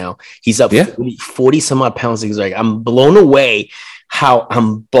 weeks now. He's up 40 some odd pounds. He's like, I'm blown away how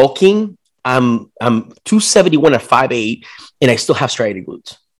I'm bulking. I'm 271 at 5'8", and I still have striated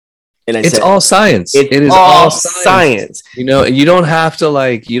glutes. And it's all science. It is all science. You don't have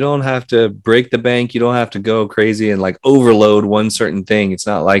to break the bank. You don't have to go crazy and like overload one certain thing. It's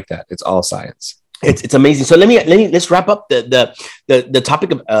not like that. It's all science. It's amazing. So let's wrap up the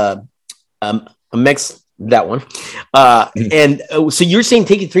topic of Mex, that one. And so you're saying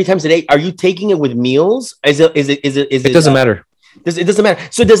take it 3 times a day. Are you taking it with meals? It doesn't matter. It doesn't matter.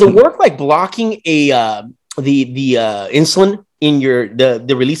 So does it work like blocking the insulin in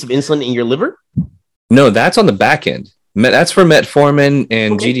the release of insulin in your liver? No, that's on the back end. That's for metformin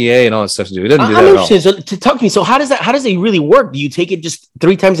and GDA and all that stuff to do. It doesn't do that at all. So, to talk to me. So how does it really work? Do you take it just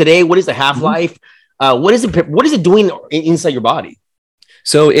 3 times a day? What is the half-life? What is it doing inside your body?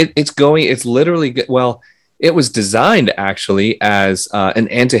 So it's literally, well, it was designed actually as an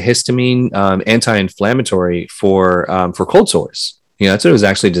antihistamine, anti-inflammatory for cold sores. That's what it was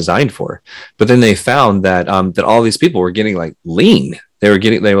actually designed for. But then they found that that all these people were getting like lean. They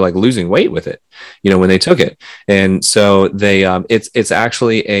were like losing weight with it, when they took it. And so they it's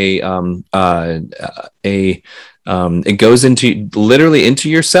actually it goes literally into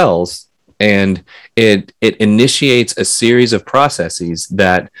your cells, and it initiates a series of processes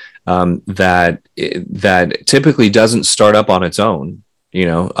that typically doesn't start up on its own,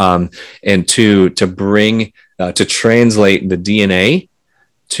 and to bring to translate the DNA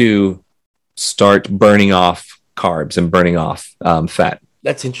to start burning off carbs and burning off fat.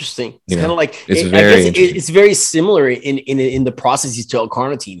 That's interesting. It's kind of like it's very similar in the processes to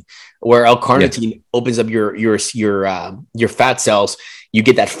L-carnitine, where L-carnitine opens up your fat cells. You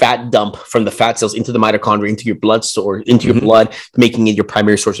get that fat dump from the fat cells into the mitochondria, into your blood store, into your blood, making it your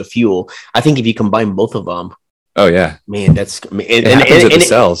primary source of fuel. I think if you combine both of them, oh yeah, man, that's and the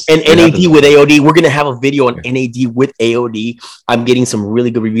cells. And NAD with AOD. We're gonna have a video on NAD with AOD. I'm getting some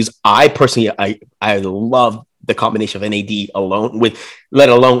really good reviews. I personally, I love the combination of NAD alone let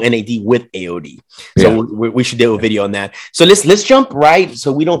alone NAD with AOD. So we should do a video on that. So let's jump right,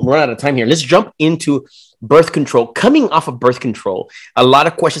 so we don't run out of time here. Let's jump into birth control. Coming off of birth control, a lot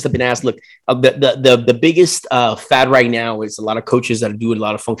of questions have been asked. Look, the biggest fad right now is a lot of coaches that do a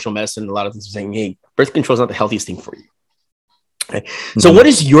lot of functional medicine. A lot of things are saying, hey, birth control is not the healthiest thing for you. Okay. So what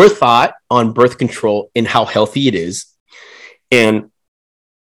is your thought on birth control and how healthy it is? And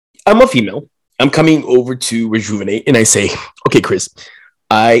I'm a female. I'm coming over to Rejuvenate and I say, okay, Chris,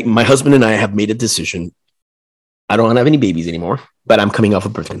 my husband and I have made a decision. I don't have any babies anymore, but I'm coming off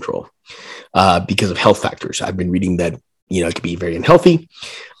of birth control because of health factors. I've been reading that, it could be very unhealthy.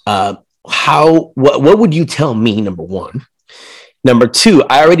 What would you tell me, number one? Number two,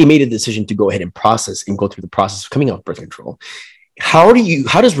 I already made a decision to go ahead and go through the process of coming off birth control. How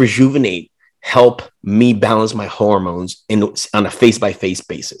does Rejuvenate help me balance my hormones on a face-by-face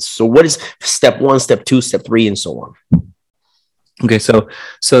basis? So what is step 1, step 2, step 3, and so on? Okay, so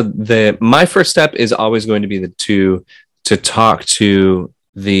my first step is always going to be to talk to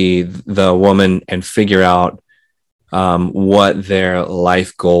the woman and figure out what their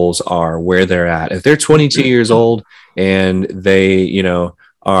life goals are, where they're at. If they're 22 years old and they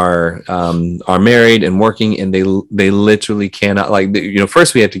are married and working, and they literally cannot,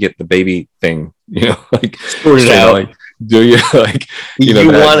 first we have to get the baby thing, sorted out. Do you you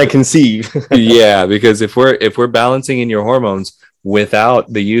want to conceive? Yeah, because if we're balancing in your hormones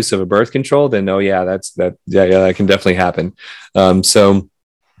without the use of a birth control, then that can definitely happen. So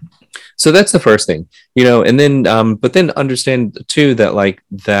that's the first thing, and then but then understand too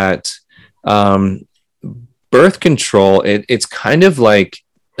that birth control, it's kind of like,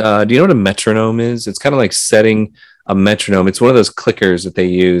 do you know what a metronome is? It's kind of like setting a metronome. It's one of those clickers that they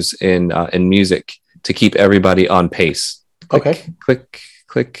use in music to keep everybody on pace. Click, okay.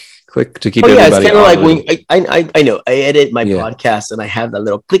 Click to keep everybody. It's kind of like when I know I edit my podcast and I have that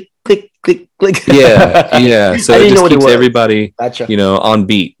little click. Yeah. So it just keeps everybody, on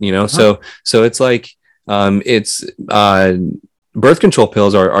beat. So it's like birth control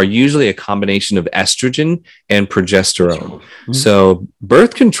pills are usually a combination of estrogen and progesterone. Mm-hmm. So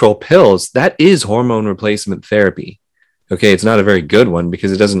birth control pills, that is hormone replacement therapy. Okay, it's not a very good one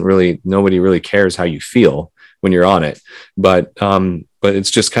because nobody really cares how you feel when you're on it. But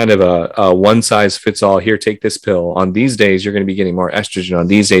it's just kind of a one size fits all. Here, take this pill. On these days, you're going to be getting more estrogen. On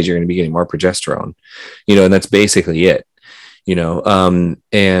these days, you're going to be getting more progesterone. And that's basically it. But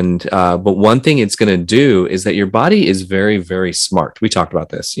one thing it's going to do is that your body is very, very smart. We talked about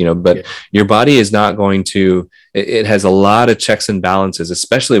this, but your body is not going to, it has a lot of checks and balances,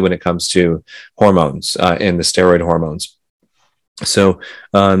 especially when it comes to hormones and the steroid hormones. So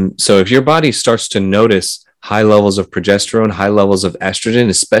if your body starts to notice high levels of progesterone, high levels of estrogen,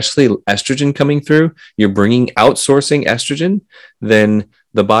 especially estrogen coming through, you're outsourcing estrogen, then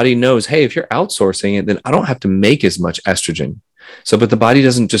the body knows, hey, if you're outsourcing it, then I don't have to make as much estrogen. But the body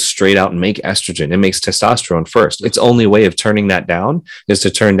doesn't just straight out make estrogen. It makes testosterone first. Its only way of turning that down is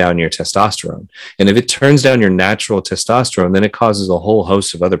to turn down your testosterone. And if it turns down your natural testosterone, then it causes a whole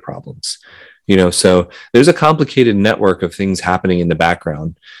host of other problems. So there's a complicated network of things happening in the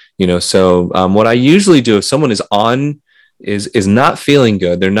background. What I usually do if someone is not feeling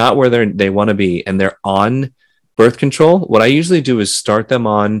good, they're not where they want to be, and they're on birth control, what I usually do is start them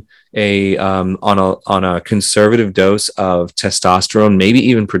on a conservative dose of testosterone, maybe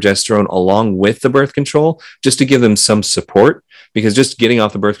even progesterone, along with the birth control, just to give them some support. Because just getting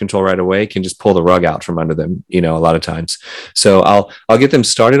off the birth control right away can just pull the rug out from under them, a lot of times. So I'll get them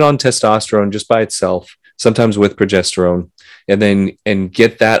started on testosterone just by itself, sometimes with progesterone, and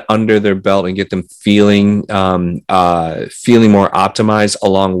get that under their belt and get them feeling more optimized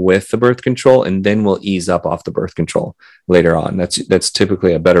along with the birth control, and then we'll ease up off the birth control later on. That's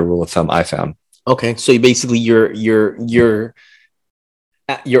typically a better rule of thumb I found. Okay, so basically you're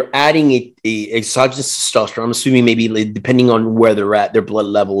adding a exogenous testosterone. I'm assuming maybe depending on where they're at, their blood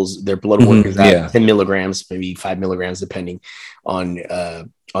levels, their blood work is at 10 milligrams, maybe 5 milligrams, depending on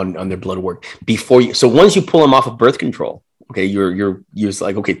their blood work so once you pull them off of birth control, okay, you're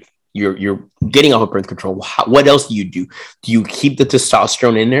like, okay, you're getting off of birth control. What else do you do? Do you keep the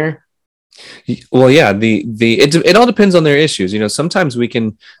testosterone in there? Well, yeah, it all depends on their issues. Sometimes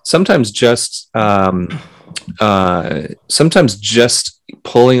just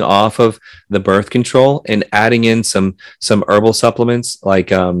pulling off of the birth control and adding in some herbal supplements like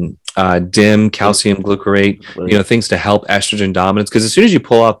DIM, calcium glucarate, things to help estrogen dominance. Because as soon as you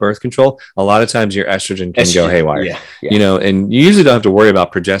pull off birth control, a lot of times your estrogen can go haywire. And you usually don't have to worry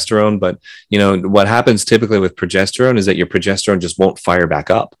about progesterone, but what happens typically with progesterone is that your progesterone just won't fire back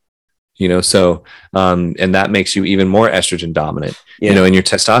up. So and that makes you even more estrogen dominant, and your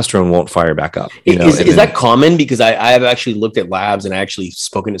testosterone won't fire back up. Is that common? Because I have actually looked at labs and I actually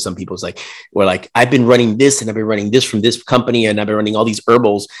spoken to some people. It's like, where like, I've been running this and I've been running this from this company and I've been running all these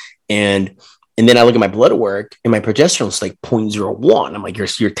herbals. And then I look at my blood work and my progesterone is like 0.01. I'm like,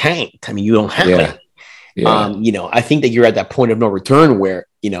 you're tanked. I mean, you don't have it. I think that you're at that point of no return where,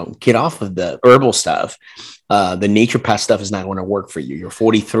 get off of the herbal stuff. The naturopath stuff is not going to work for you. You're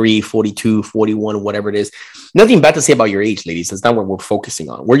 43, 42, 41, whatever it is. Nothing bad to say about your age, ladies. That's not what we're focusing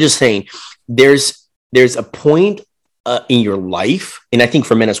on. We're just saying there's a point in your life, and I think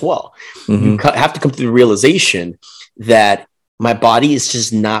for men as well, you have to come to the realization that my body is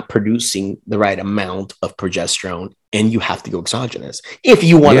just not producing the right amount of progesterone, and you have to go exogenous if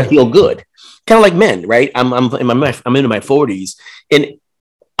you want to feel good. Kind of like men, right? I'm into my 40s, and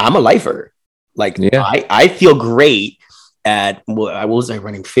I'm a lifer. Like I feel great at what was I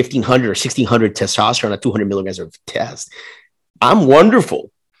running 1500 or 1600 testosterone at 200 milligrams of test. I'm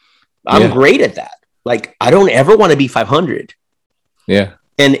wonderful. I'm great at that. Like I don't ever want to be 500. Yeah.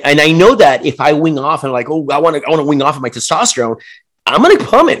 And I know that if I wing off and like, oh, I want to wing off of my testosterone, I'm going to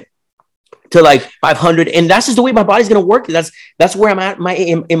plummet to like 500. And that's just the way my body's going to work. That's where I'm at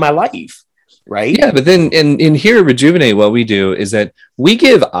in my life. Right. Yeah. But then in here at Rejuvenate, what we do is that we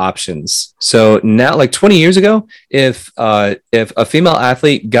give options. So now, like 20 years ago, if a female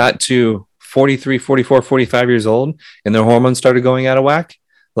athlete got to 43, 44, 45 years old and their hormones started going out of whack,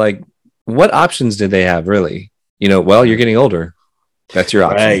 like what options did they have really? Well, you're getting older. That's your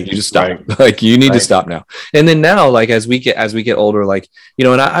option. Right. You just stop. Right. Like you need to stop now. And then now, like as we get older, like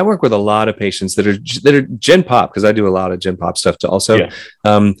and I work with a lot of patients that are Gen Pop, because I do a lot of Gen Pop stuff to also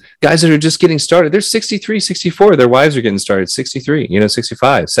guys that are just getting started. They're 63, 64. Their wives are getting started 63,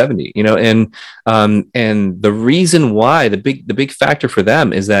 65, 70, and the reason why the big factor for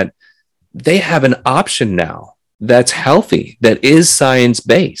them is that they have an option now that's healthy, that is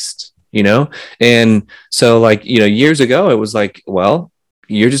science-based. And so like, years ago, it was like, well,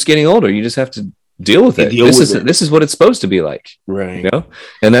 you're just getting older. You just have to deal with it. This is what it's supposed to be like. Right.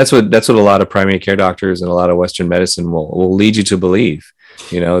 And that's what a lot of primary care doctors and a lot of Western medicine will lead you to believe,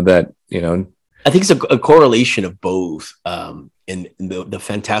 that. I think it's a correlation of both. And the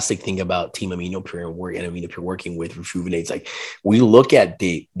fantastic thing about Team Amino Pure and Amino Pure working with Rejuvenate, like we look at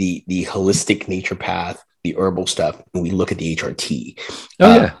the holistic naturopath, the herbal stuff, and we look at the HRT.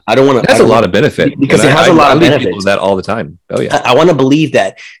 I don't want to. That's a lot of benefit because it has a lot of benefits. People that all the time. Oh yeah. I want to believe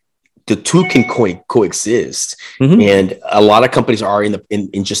that the two can coexist, and a lot of companies are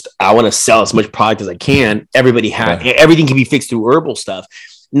in just I want to sell as much product as I can. Everybody everything can be fixed through herbal stuff.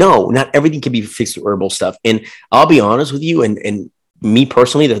 No, not everything can be fixed through herbal stuff. And I'll be honest with you, and me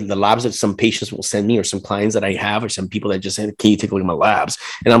personally, the labs that some patients will send me, or some clients that I have, or some people that just say, can you take a look at my labs?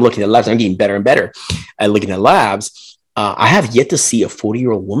 And I'm looking at labs, I'm getting better and better at looking at labs. I have yet to see a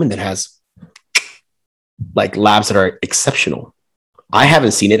 40-year-old woman that has like labs that are exceptional. I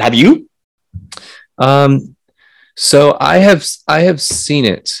haven't seen it. Have you? So I have seen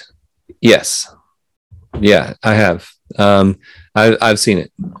it. Yes. Yeah, I have. I've seen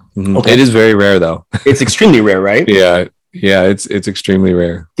it. Okay. It is very rare though. It's extremely rare, right? Yeah, it's extremely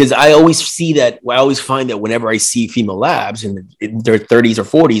rare. Because I always find that whenever I see female labs in their 30s or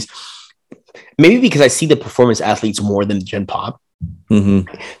 40s, maybe because I see the performance athletes more than Gen Pop.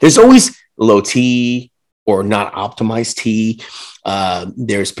 Mm-hmm. There's always low T or not optimized T.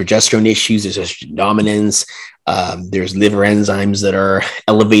 There's progesterone issues. There's estrogen dominance. There's liver enzymes that are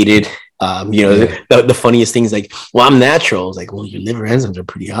elevated. The funniest thing is like, well, I'm natural. It's like, well, your liver enzymes are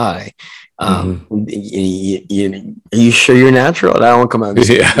pretty high. Are you sure you're natural? I don't want to come out.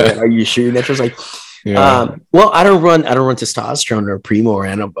 Are you sure you're natural? It's like, well, I don't run testosterone or Primo or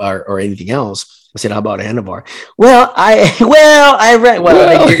anything else. I said, how about Anavar?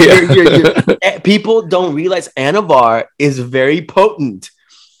 People don't realize Anavar is very potent.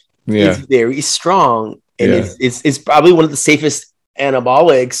 Yeah. It's very strong. And it's probably one of the safest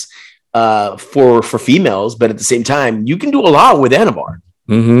anabolics for females. But at the same time, you can do a lot with Anavar.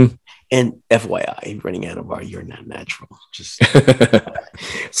 Mm-hmm. And FYI, running Anavar, you're not natural. Just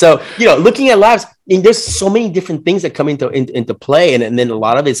so, looking at labs, I mean, there's so many different things that come into play. And then a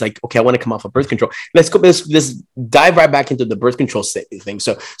lot of it's like, okay, I want to come off of birth control. Let's dive right back into the birth control thing.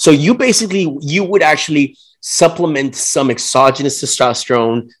 So you would actually supplement some exogenous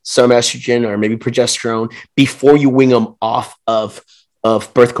testosterone, some estrogen, or maybe progesterone before you wing them off of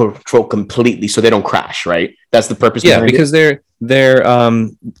birth control completely, so they don't crash, right? That's the purpose. Yeah, because their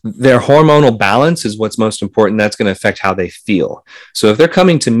hormonal balance is what's most important. That's going to affect how they feel. So if they're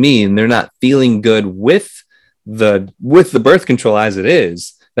coming to me and they're not feeling good with the birth control as it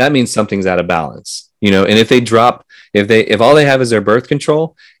is, that means something's out of balance. And if they drop, if all they have is their birth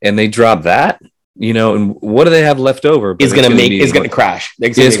control and they drop that, and what do they have left over? It's going to crash.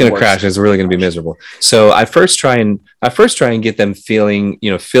 It's going to crash. It's really going to be miserable. So I first try and get them feeling,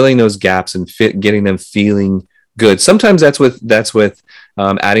 filling those gaps and getting them feeling good. Sometimes that's with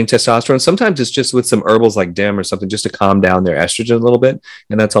adding testosterone. Sometimes it's just with some herbals like DIM or something, just to calm down their estrogen a little bit,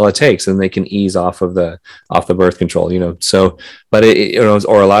 and that's all it takes. And they can ease off the birth control. So, but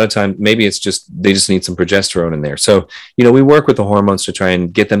or a lot of time maybe it's just they just need some progesterone in there. So we work with the hormones to try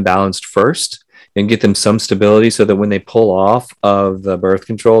and get them balanced first and get them some stability, so that when they pull off of the birth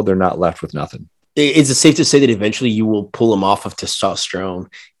control, they're not left with nothing. Is it safe to say that eventually you will pull them off of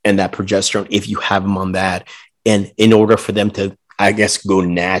testosterone and that progesterone if you have them on that? And in order for them to, I guess, go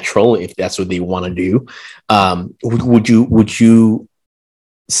natural, if that's what they want to do, would you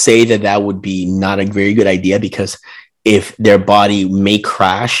say that would be not a very good idea? Because if their body may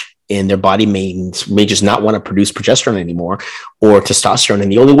crash and their body may just not want to produce progesterone anymore or testosterone,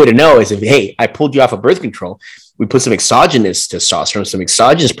 and the only way to know is if, hey, I pulled you off of birth control, we put some exogenous testosterone, some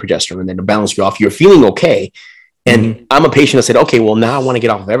exogenous progesterone, and then to balance you off, you're feeling okay. And I'm a patient that said, okay, well, now I want to get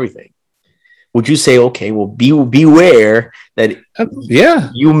off of everything. Would you say, okay, well, beware that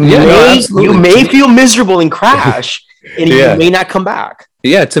you may feel miserable and crash, and you may not come back?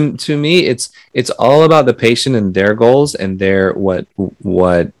 Yeah, to me, it's all about the patient and their goals and their what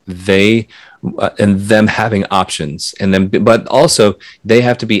they and them having options, and then, but also they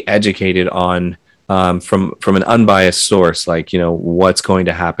have to be educated on from an unbiased source, like what's going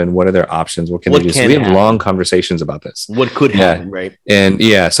to happen, what are their options, what can they do. So we have long conversations about this. What could happen, right? And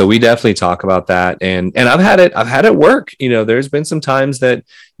so we definitely talk about that. And I've had it work. There's been some times that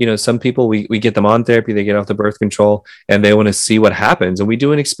some people we get them on therapy, they get off the birth control, and they want to see what happens, and we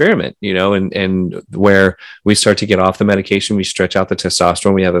do an experiment, and where we start to get off the medication, we stretch out the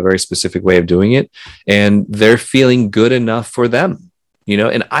testosterone. We have a very specific way of doing it, and they're feeling good enough for them.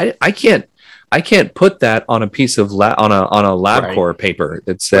 And I can't put that on a piece of on a LabCorp paper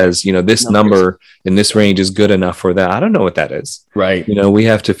that says, this number in this range is good enough for that. I don't know what that is. Right. We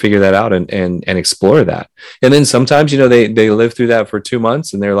have to figure that out and explore that. And then sometimes, they live through that for 2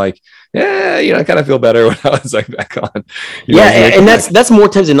 months and they're like, I kind of feel better when I was like back on. And that's more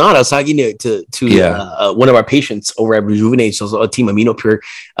times than not. I was talking to one of our patients over at Rejuvenate, so a Team Amino Pure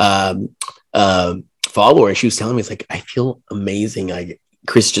follower. She was telling me, it's like, I feel amazing.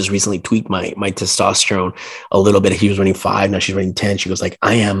 Chris just recently tweaked my testosterone a little bit. He was running 5, now she's running 10. She goes like,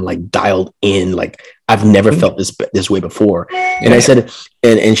 I am like dialed in, like I've never felt this way before. And I said,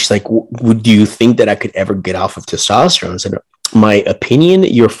 and she's like, do you think that I could ever get off of testosterone? I said, my opinion,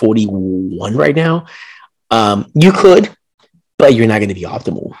 you're 41 right now. You could, but you're not going to be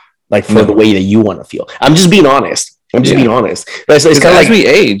optimal, like for the way that you want to feel. I'm just being honest. But it's kind of like we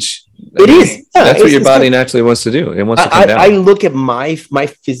age. That's what your body naturally wants to do. It wants to come down. I look at my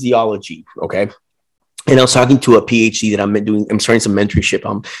physiology, okay? And I was talking to a PhD that I'm starting some mentorship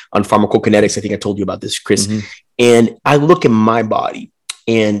on pharmacokinetics. I think I told you about this, Chris. And I look at my body,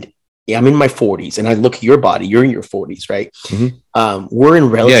 and I'm in my 40s, and I look at your body. You're in your 40s, right? We're in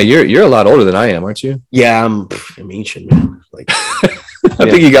relative. Yeah, you're a lot older than I am, aren't you? Yeah, I'm ancient, man. Like I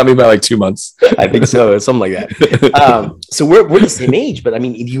think you got me by like 2 months. I think so, something like that. So we're the same age, but I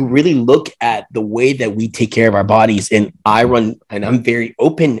mean, if you really look at the way that we take care of our bodies, and I'm very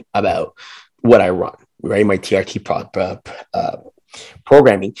open about what I run, right? My TRT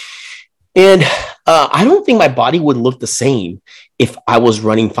programming. And I don't think my body would look the same if I was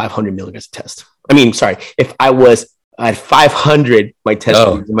running 500 milligrams of test. I mean, sorry, if I was at 500, my test.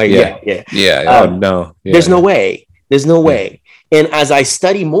 Oh, no. Yeah. There's no way. There's no way. And as I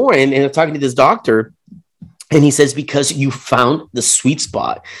study more and I'm talking to this doctor, and he says, because you found the sweet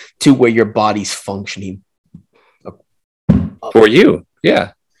spot to where your body's functioning. For you.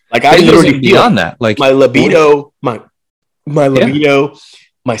 Yeah. Like I literally beyond that, like my libido, my libido,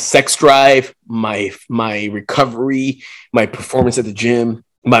 my sex drive, my recovery, my performance at the gym,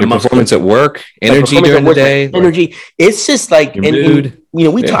 my performance at work, energy during the day, energy. It's just like, mood.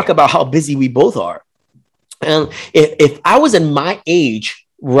 And we talk about how busy we both are. And if I was in my age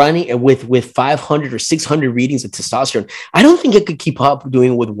running with 500 or 600 readings of testosterone, I don't think I could keep up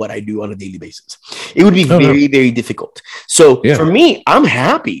doing with what I do on a daily basis. It would be very, very difficult. So for me, I'm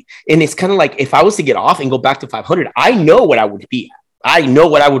happy. And it's kind of like, if I was to get off and go back to 500, I know what I would be. I know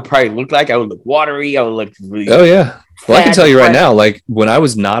what I would probably look like. I would look watery. I would look really well, I can tell you right now, like when I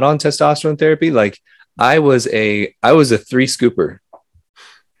was not on testosterone therapy, like I was a 3 scooper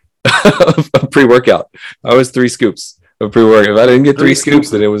of pre-workout. I was 3 scoops of pre-workout. If I didn't get 3 scoops,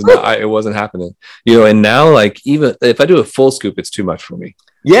 then it wasn't happening. And now, like, even if I do a full scoop, it's too much for me.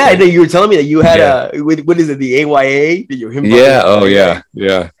 Yeah, I know you were telling me that you had what is it, the AYA?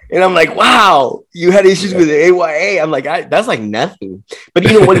 Yeah. And I'm like, wow, you had issues with the AYA. I'm like, that's like nothing. But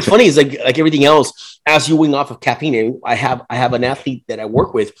what's funny is like everything else, as you wing off of caffeine, and I have an athlete that I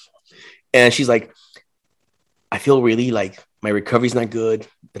work with, and she's like, I feel really like my recovery's not good.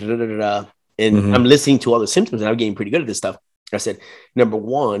 And I'm listening to all the symptoms, and I'm getting pretty good at this stuff. I said, number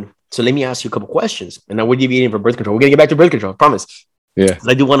one, so let me ask you a couple questions, and I would deviate for birth control. We're gonna get back to birth control, I promise. Yeah,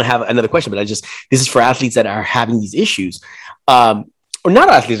 I do want to have another question, but this is for athletes that are having these issues. Or not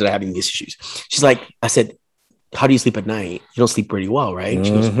athletes that are having these issues. She's like, I said, how do you sleep at night? You don't sleep pretty well, right?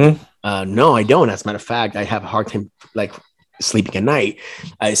 She goes, no, I don't. As a matter of fact, I have a hard time like sleeping at night.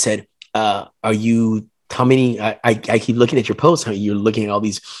 I said, how many, I keep looking at your posts. You're looking at all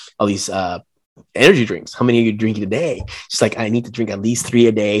these energy drinks. How many are you drinking a day? She's like, I need to drink at least 3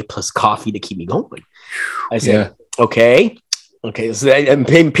 a day plus coffee to keep me going. I said, okay. So I'm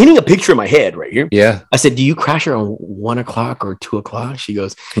painting a picture in my head right here. Yeah. I said, do you crash around 1 o'clock or 2 o'clock? She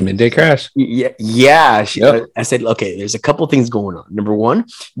goes, midday crash. Yeah. I said, okay, there's a couple things going on. Number one,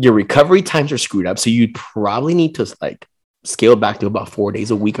 your recovery times are screwed up. So you'd probably need to like scale back to about 4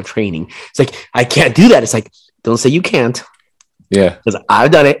 days a week of training. It's like, I can't do that. It's like, don't say you can't. Yeah. Because I've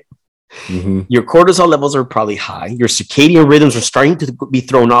done it. Your cortisol levels are probably high. Your circadian rhythms are starting to be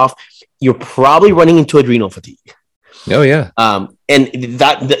thrown off. You're probably running into adrenal fatigue. Oh yeah. And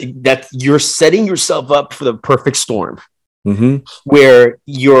that you're setting yourself up for the perfect storm, where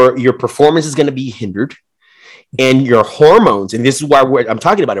your performance is going to be hindered, and your hormones, and this is why I'm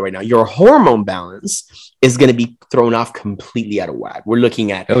talking about it right now. Your hormone balance is going to be thrown off completely out of whack. We're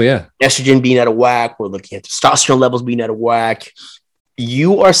looking at estrogen being out of whack. We're looking at testosterone levels being out of whack.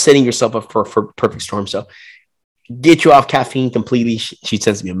 You are setting yourself up for perfect storm. So get you off caffeine completely. She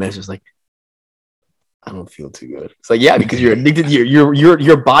sends me a message like, I don't feel too good. It's like, yeah, because you're addicted.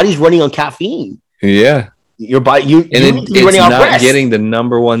 Your body's running on caffeine. Yeah. Your body, it's not getting the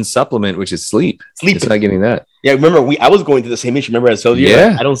number one supplement, which is sleep. It's not getting that. Yeah. Remember, I was going through the same issue. Remember I told you,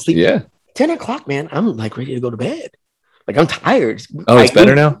 like, I don't sleep. Yeah. 10 o'clock, man. I'm like ready to go to bed. Like I'm tired. Oh, it's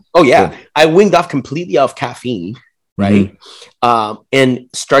better now? Oh yeah. Cool. I winged off completely off caffeine. Right. And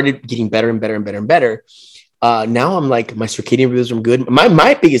started getting better and better and better and better. Now I'm like, my circadian rhythms are good.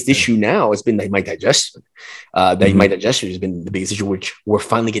 My biggest issue now has been like my digestion. My digestion has been the biggest issue, which we're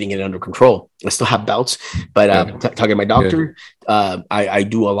finally getting it under control. I still have bouts, but talking to my doctor, I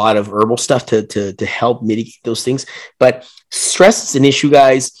do a lot of herbal stuff to help mitigate those things. But stress is an issue,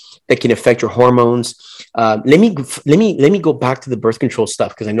 guys, that can affect your hormones. Let me go back to the birth control stuff,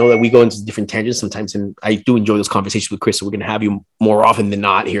 because I know that we go into different tangents sometimes, and I do enjoy those conversations with Chris. So we're going to have you more often than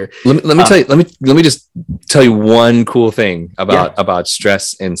not here. Let me just tell you one cool thing about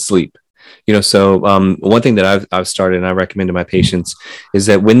stress and sleep. So one thing that I've started and I recommend to my patients is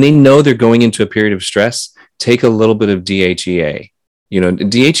that when they know they're going into a period of stress, take a little bit of DHEA.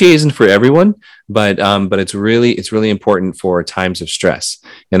 DHEA isn't for everyone, but it's really important for times of stress.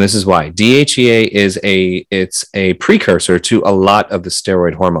 And this is why DHEA is a precursor to a lot of the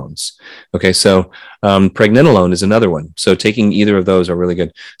steroid hormones. Okay. So, pregnenolone is another one. So taking either of those are really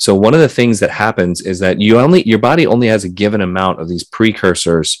good. So one of the things that happens is that your body only has a given amount of these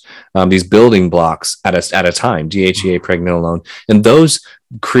precursors, these building blocks at a time, DHEA, pregnenolone, and those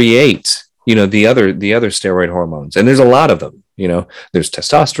create, the other steroid hormones. And there's a lot of them. There's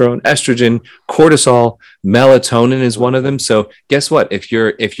testosterone, estrogen, cortisol, melatonin is one of them. So guess what? If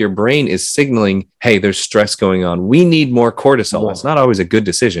your brain is signaling, hey, there's stress going on, we need more cortisol. It's not always a good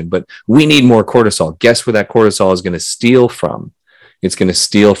decision, but we need more cortisol. Guess where that cortisol is going to steal from? It's going to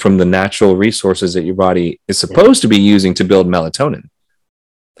steal from the natural resources that your body is supposed to be using to build melatonin.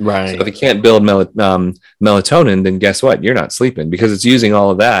 Right. So if it can't build melatonin, then guess what? You're not sleeping because it's using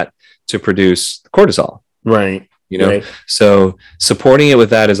all of that to produce cortisol. Right. Right. So supporting it with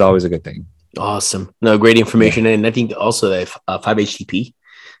that is always a good thing. Awesome. No, great information. And I think also that 5-HTP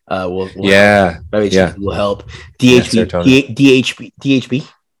will help. DHB.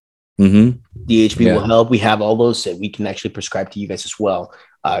 DHB will help. We have all those that we can actually prescribe to you guys as well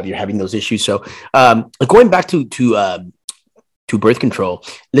if you're having those issues. So going back to birth control,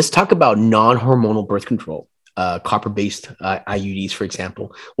 let's talk about non-hormonal birth control, copper-based IUDs, for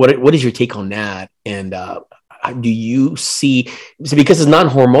example. What is your take on that? And do you see, so because it's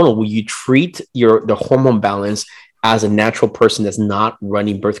non-hormonal, will you treat the hormone balance as a natural person that's not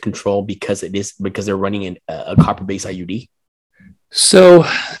running birth control because they're running a copper-based IUD? So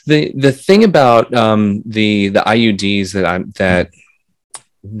the thing about the IUDs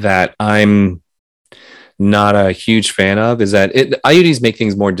that I'm not a huge fan of is that IUDs make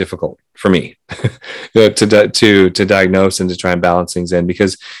things more difficult for me to diagnose and to try and balance things in,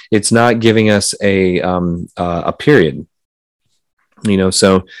 because it's not giving us a period,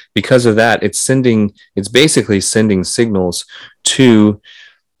 so because of that, it's basically sending signals to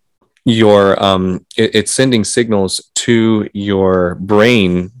your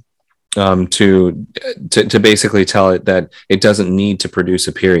brain to basically tell it that it doesn't need to produce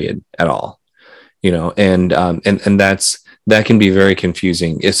a period at all. And that can be very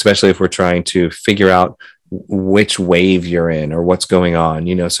confusing, especially if we're trying to figure out which wave you're in or what's going on,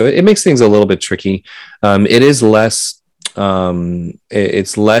 so it makes things a little bit tricky. It is less,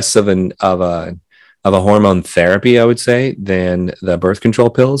 it's less of a hormone therapy, I would say, than the birth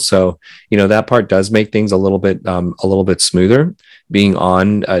control pills. So, that part does make things a little bit smoother. Being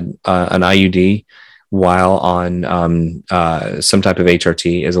on an IUD while on some type of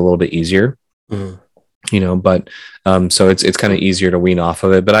HRT is a little bit easier. But so it's kind of easier to wean off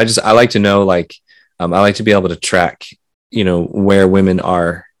of it. But I like to know, I like to be able to track, where women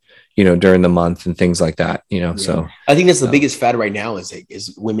are, during the month and things like that, So I think that's the biggest fad right now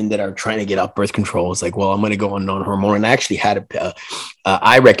is women that are trying to get off birth control. It's like, well, I'm going to go on non-hormonal. And I actually had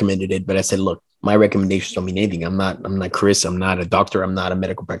I recommended it, but I said, look, my recommendations don't mean anything. I'm not Chris. I'm not a doctor. I'm not a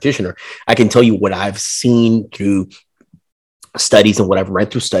medical practitioner. I can tell you what I've seen through studies and what I've read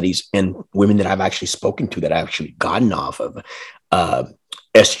through studies, and women that I've actually spoken to that I've actually gotten off of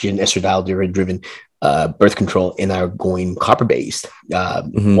estrogen, estradiol driven birth control and are going copper based.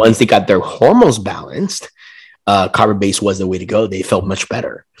 Once they got their hormones balanced, copper based was the way to go. They felt much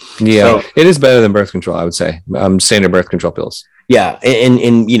better. Yeah, so, it is better than birth control, I would say. Standard birth control pills. Yeah.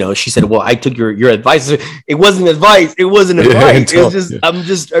 And she said, well, I took your advice. It wasn't advice. It wasn't advice. It was just,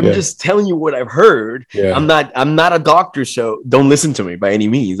 I'm just telling you what I've heard. Yeah. I'm not a doctor, so don't listen to me by any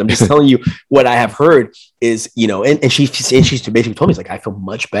means. I'm just telling you what I have heard is, and she's basically told me, it's like, I feel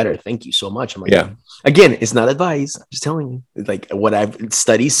much better. Thank you so much. I'm like, yeah. Again, it's not advice. I'm just telling you, it's like what I've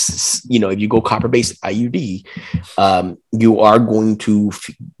studied, if you go copper-based IUD, you are going to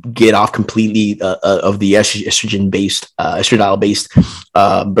get off completely of the estrogen-based, estradiol-based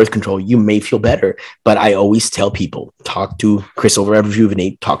birth control. You may feel better, but I always tell people, talk to Chris over at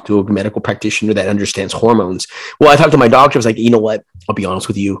Rejuvenate, talk to a medical practitioner that understands hormones. Well, I talked to my doctor. I was like, you know what? I'll be honest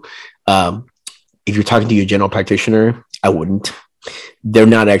with you. If you're talking to your general practitioner, I wouldn't. They're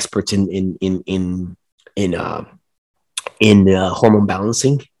not experts in hormone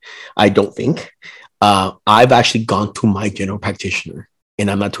balancing. I don't think. I've actually gone to my general practitioner, and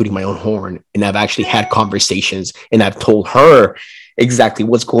I'm not tooting my own horn. And I've actually had conversations, and I've told her exactly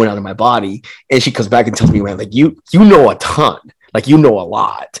what's going on in my body. And she comes back and tells me, man, like you know a ton, like you know a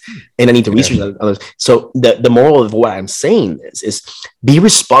lot, and I need to research others. So the moral of what I'm saying is be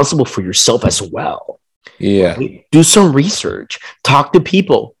responsible for yourself as well. Yeah. Right? Do some research, talk to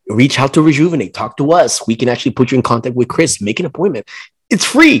people, reach out to Rejuvenate, talk to us. We can actually put you in contact with Chris, make an appointment. It's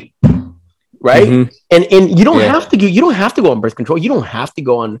free. right? Mhm. And you don't have to go, you don't have to go on birth control. You don't have to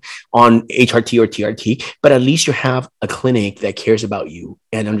go on HRT or TRT, but at least you have a clinic that cares about you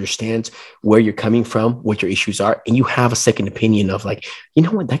and understands where you're coming from, what your issues are, and you have a second opinion of like, you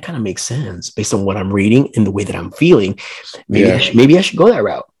know what, that kind of makes sense based on what I'm reading and the way that I'm feeling. Maybe I should go that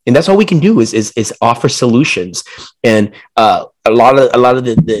route. And that's all we can do is offer solutions. And a lot of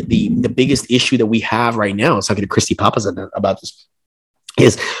the biggest issue that we have right now, I was talking to Christy Papas about this,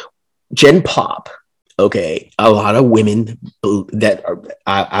 is Gen Pop. Okay, a lot of women that are,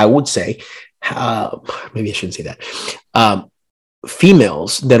 I would say, maybe I shouldn't say that.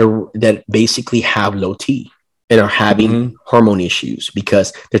 Females that basically have low T and are having hormone issues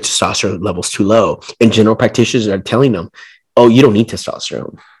because their testosterone level's too low, and general practitioners are telling them, "Oh, you don't need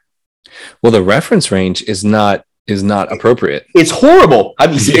testosterone." Well, the reference range is not appropriate. It's horrible. I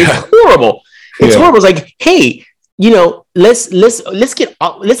mean, it's horrible. It's horrible. It's like, hey, you know, let's get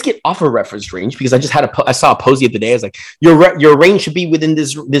off a reference range, because I saw a post the other day. I was like, your range should be within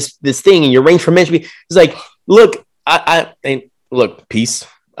this thing, and your range for men should be. It's like, look, look, peace.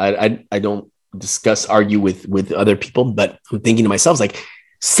 I don't argue with other people, but I'm thinking to myself, like,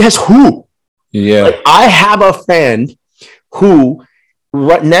 says who? Yeah, like, I have a friend who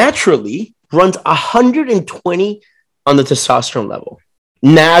naturally runs 120 on the testosterone level,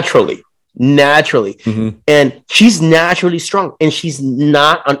 naturally. And she's naturally strong, and she's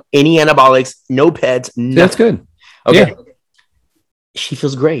not on any anabolics, no peds, nothing. That's good. Okay, she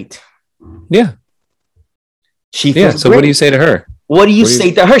feels great. Yeah, she feels so great. what do you say to her? What do you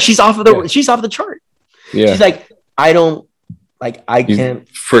say to her? She's off of the chart. She's like, I can't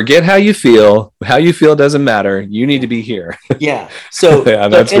forget how you feel. How you feel doesn't matter. You need to be here. Yeah. So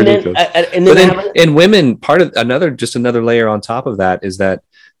that's ridiculous. And women, part of another layer on top of that is that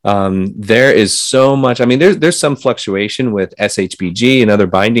there is so much. I mean, there's some fluctuation with SHBG and other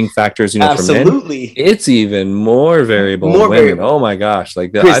binding factors. You know, absolutely, for men, it's even more variable. More variable. Oh my gosh!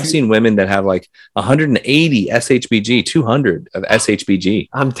 Like I've seen women that have like 180 SHBG, 200 of SHBG.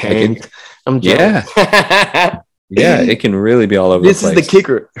 I'm tanked. Yeah, it can really be all over the place. This is the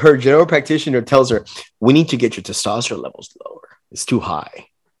kicker. Her general practitioner tells her, we need to get your testosterone levels lower. It's too high.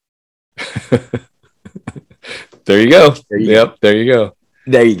 There you go.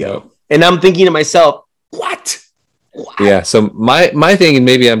 There you go. And I'm thinking to myself, what? Yeah. So my thing, and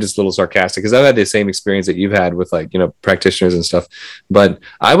maybe I'm just a little sarcastic, because I've had the same experience that you've had with, like, you know, practitioners and stuff, but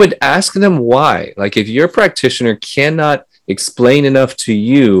I would ask them why. Like, if your practitioner cannot explain enough to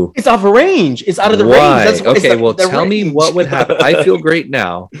you, it's off a range, it's out of the range. Tell me what would happen. I feel great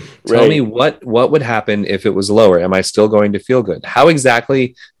now. Tell me what would happen if it was lower. Am I still going to feel good? How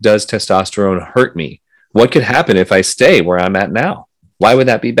exactly does testosterone hurt me? What could happen if I stay where I'm at now? Why would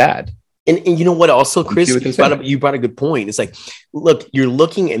that be bad? And you know what? Also, Chris, you brought a good point. It's like, look, you're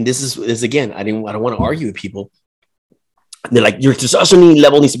looking, and this is again, I don't want to argue with people. They're like, your testosterone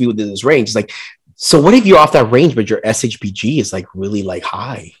level needs to be within this range. It's like, so what if you're off that range, but your SHBG is like really like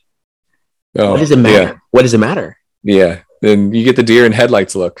high? What does it matter? Yeah. What does it matter? Yeah. Then you get the deer in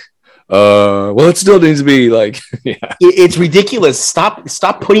headlights look. Well, it still needs to be like, it's ridiculous. Stop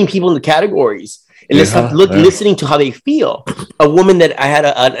putting people into categories. And let's stop listening to how they feel. A woman that I had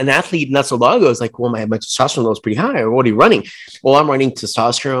an athlete not so long ago was like, well, my testosterone level is pretty high. What are you running? Well, I'm running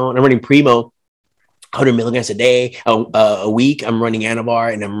testosterone. I'm running Primo, 100 milligrams a day, a week. I'm running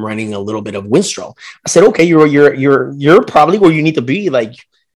Anavar, and I'm running a little bit of Winstrol. I said, okay, you're probably where you need to be. Like,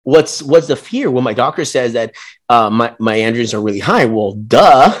 what's the fear? Well, my doctor says that my androgens are really high. Well,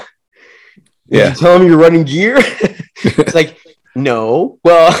 duh. Yeah. You tell me you're running gear. It's like, no.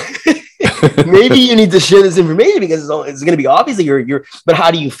 Well, maybe you need to share this information, because it's going to be obvious that you're. But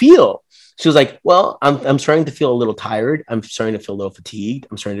how do you feel? She was like, well, I'm starting to feel a little tired. I'm starting to feel a little fatigued.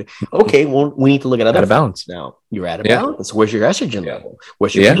 I'm starting to, okay, well, we need to look at other balance now. You're out of balance. Where's your estrogen level?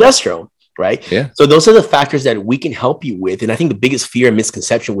 Where's your cholesterol? Right? Yeah. So those are the factors that we can help you with. And I think the biggest fear and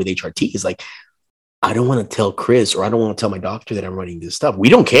misconception with HRT is like, I don't want to tell Chris, or I don't want to tell my doctor that I'm running this stuff. We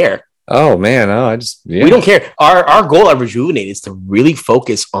don't care. Oh man, we don't care. Our goal at Rejuvenate is to really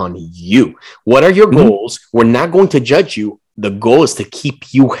focus on you. What are your goals? We're not going to judge you. The goal is to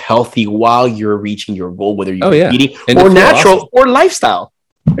keep you healthy while you're reaching your goal, whether you're eating or natural or lifestyle.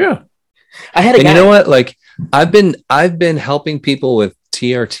 Yeah. I had a guy. You know what? Like, I've been helping people with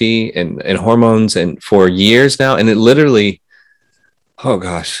TRT and hormones and for years now. And it literally, oh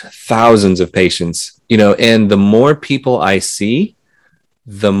gosh, thousands of patients, you know, and the more people I see,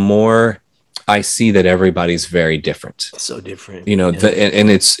 the more I see that everybody's very different. So different, you know,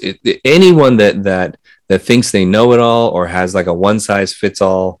 anyone that thinks they know it all or has like a one size fits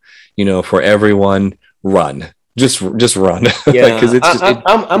all, you know, for everyone, run. just run. Yeah, Because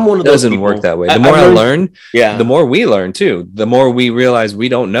I'm one of it those doesn't people. work that way. The more I learn, the more we learn too. The more we realize we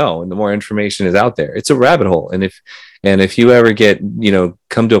don't know, and the more information is out there. It's a rabbit hole. And if you ever get,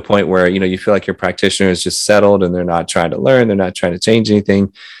 come to a point where, you feel like your practitioner is just settled and they're not trying to learn, they're not trying to change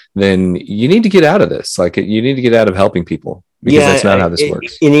anything, then you need to get out of this. Like, you need to get out of helping people, because that's not how this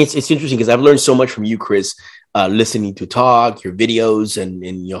works. And it's interesting because I've learned so much from you, Chris, listening to talk, your videos,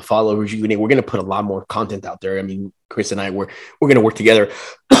 and follow Rejuvenate. We're going to put a lot more content out there. I mean, Chris and I, we're going to work together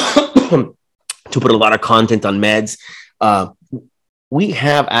to put a lot of content on meds. We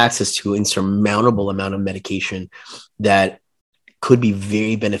have access to insurmountable amount of medication that could be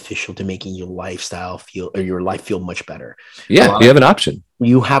very beneficial to making your lifestyle your life feel much better. Yeah, you have an option.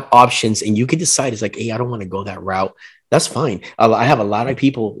 You have options, and you can decide. It's like, hey, I don't want to go that route. That's fine. I have a lot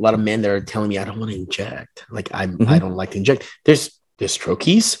of men that are telling me I don't want to inject. Like, I don't like to inject. There's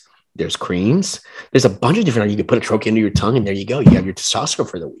troches, there's creams, there's a bunch of different. You can put a troche into your tongue, and there you go. You have your testosterone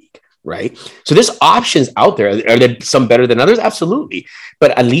for the week. Right. So there's options out there. Are there some better than others? Absolutely.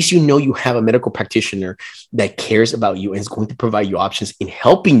 But at least you have a medical practitioner that cares about you and is going to provide you options in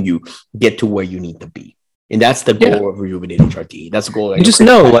helping you get to where you need to be. And that's the goal of Rejuvenate HRT. That's the goal. You just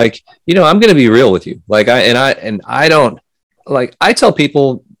know, like, I'm going to be real with you. Like, I don't, like, I tell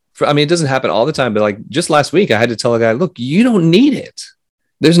people, it doesn't happen all the time, but like just last week, I had to tell a guy, look, you don't need it.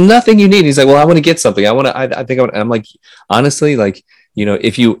 There's nothing you need. He's like, well, I want to get something. I'm like, honestly, like,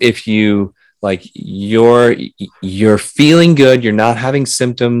 if you like, you're feeling good, you're not having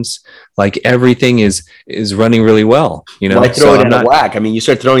symptoms, like everything is running really well, like throw it in a whack. I mean, you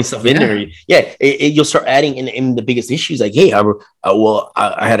start throwing stuff in there. Yeah. You'll start adding in the biggest issues. Like, hey,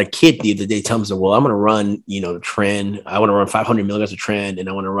 I had a kid the other day tell me, well, I'm going to run, Tren. I want to run 500 milligrams of Tren, and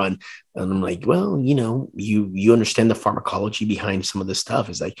I want to run. And I'm like, well, you understand the pharmacology behind some of this stuff.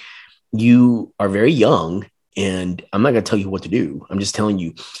 It's like, you are very young, and I'm not going to tell you what to do. I'm just telling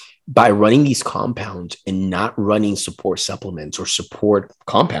you, by running these compounds and not running support supplements or support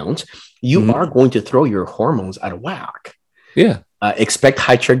compounds, you are going to throw your hormones out of whack. Yeah. Expect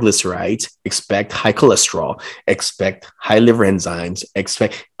high triglycerides, expect high cholesterol, expect high liver enzymes,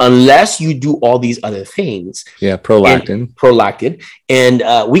 unless you do all these other things. Yeah. Prolactin.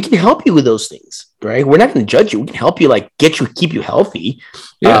 And we can help you with those things, right? We're not going to judge you. We can help you, like, keep you healthy.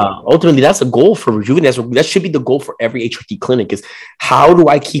 Yeah. Ultimately, that's the goal for Rejuvenate. That should be the goal for every HRT clinic, is how do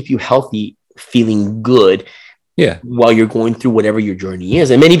I keep you healthy, feeling good? Yeah, while you're going through whatever your journey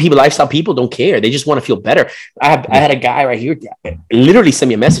is. And many people, lifestyle people, don't care. They just want to feel better. I had a guy right here literally send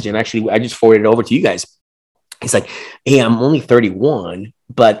me a message, and actually I just forwarded it over to you guys. He's like, hey, I'm only 31,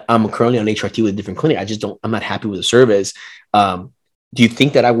 but I'm currently on HRT with a different clinic. I'm not happy with the service. Do you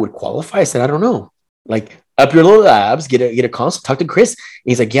think that I would qualify? I said, I don't know. Like, up your little labs, get a consult, talk to Chris. And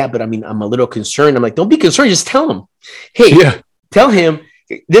he's like, yeah, but I'm a little concerned. I'm like, don't be concerned. Just tell him. Hey, tell him.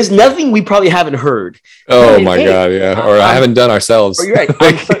 There's nothing we probably haven't heard. Oh my God, yeah. Or I haven't done ourselves. You're right.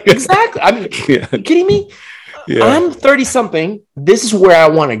 Exactly. Are you kidding me? Yeah. I'm 30 something. This is where I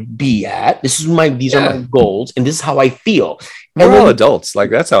want to be at. These are my goals, and this is how I feel. We're all adults.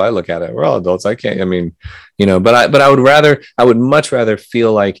 Like, that's how I look at it. We're all adults. But I would much rather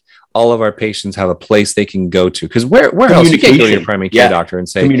feel like all of our patients have a place they can go to. Because where else? You can't go to your primary care doctor and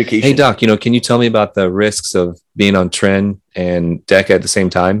say, hey, doc, can you tell me about the risks of being on Tren and DECA at the same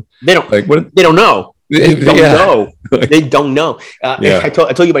time? They don't. They don't know. They don't know. They don't know. I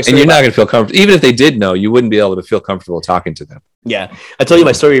told you my story. And you're not going to feel comfortable. Even if they did know, you wouldn't be able to feel comfortable talking to them. Yeah. I told you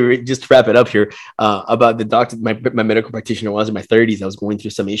my story, just to wrap it up here, about the doctor, my medical practitioner. When I was in my 30s, I was going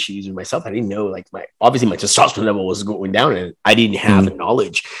through some issues with myself. I didn't know, like, obviously my testosterone level was going down, and I didn't have the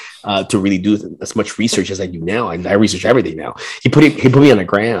knowledge to really do as much research as I do now. I research everything now. He put me on a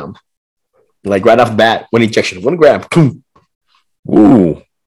gram, like right off the bat, 1 injection, 1 gram. Ooh.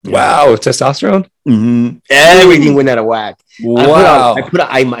 Wow, testosterone? Mm-hmm. Everything went out of whack. Wow.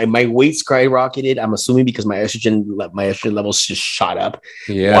 My weight skyrocketed. I'm assuming because my estrogen levels just shot up.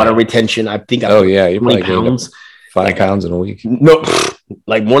 Yeah. Water retention. I think you're 20 pounds. 5 pounds in a week. No,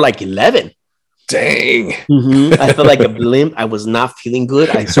 like more like 11. Dang. Mm-hmm. I felt like a blimp. I was not feeling good.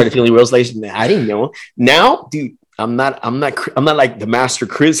 I started feeling real sluggish. I didn't know. Now, dude, I'm not like the master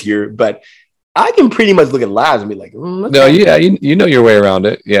Chris here, but I can pretty much look at labs and be like, you know your way around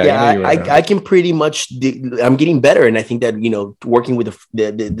it. I can pretty much. I'm getting better, and I think that working with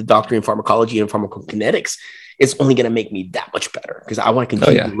the doctor in pharmacology and pharmacokinetics is only going to make me that much better, because I want to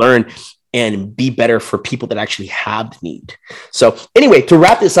continue to learn and be better for people that actually have the need. So anyway, to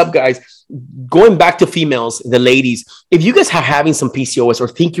wrap this up, guys, going back to females, the ladies, if you guys are having some PCOS or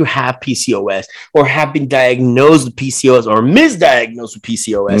think you have PCOS or have been diagnosed with PCOS or misdiagnosed with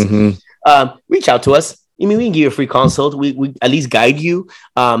PCOS. Reach out to us. I mean, we can give you a free consult. We at least guide you.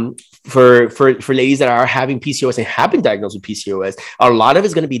 For ladies that are having PCOS and have been diagnosed with PCOS, a lot of it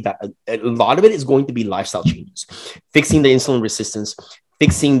is going to be lifestyle changes, fixing the insulin resistance,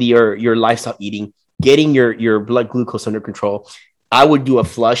 fixing your lifestyle eating, getting your blood glucose under control. I would do a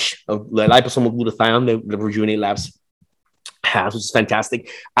flush of liposomal glutathione, the Rejuvenate Labs has, which is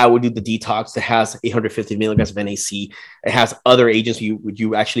fantastic. I would do the detox that has 850 milligrams of NAC. It has other agents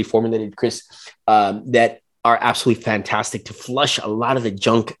you actually formulated, Chris, that are absolutely fantastic to flush a lot of the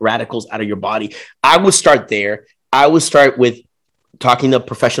junk radicals out of your body. I would start there. I would start with talking to a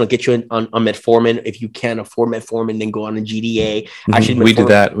professional, get you on metformin. If you can afford metformin, then go on a GDA. Actually, we do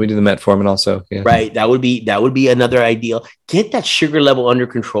that. We do the metformin also. Yeah. Right. That would be another ideal. Get that sugar level under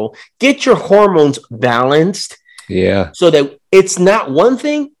control. Get your hormones balanced. Yeah. So that it's not one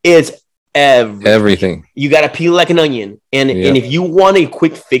thing, it's everything. You got to peel like an onion. And if you want a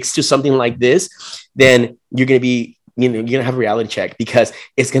quick fix to something like this, then you're going to be, you're going to have a reality check, because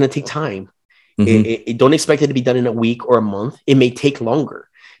it's going to take time. Don't expect it to be done in a week or a month. It may take longer,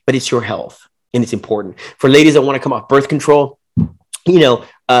 but it's your health and it's important. For ladies that want to come off birth control,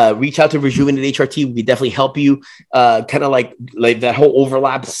 reach out to Rejuvenate HRT. We can definitely help you, kind of like that whole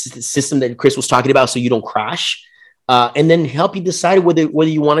overlap system that Chris was talking about, so you don't crash. And then help you decide whether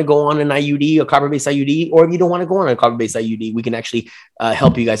you want to go on an IUD, a copper-based IUD, or if you don't want to go on a copper-based IUD, we can actually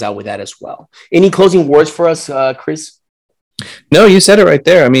help you guys out with that as well. Any closing words for us, Chris? No, you said it right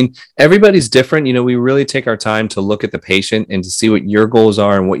there. I mean, everybody's different. We really take our time to look at the patient and to see what your goals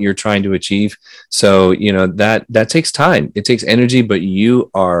are and what you're trying to achieve. So, that takes time. It takes energy, but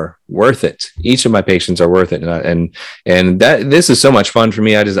you are worth it. Each of my patients are worth it. And this is so much fun for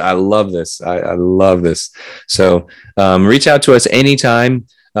me. I love this. I love this. So, reach out to us anytime.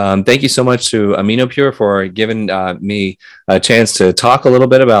 Thank you so much to AminoPure for giving me a chance to talk a little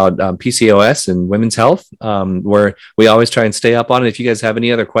bit about PCOS and women's health, where we always try and stay up on it. If you guys have any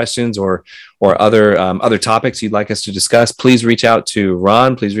other questions or other topics you'd like us to discuss, please reach out to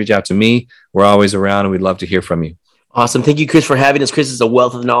Ron. Please reach out to me. We're always around and we'd love to hear from you. Awesome. Thank you, Chris, for having us. Chris is a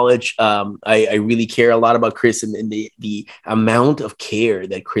wealth of knowledge. I really care a lot about Chris, and the amount of care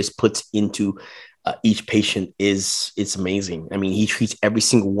that Chris puts into each patient it's amazing. I mean, he treats every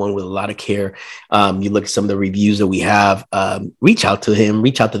single one with a lot of care. You look at some of the reviews that we have, reach out to him,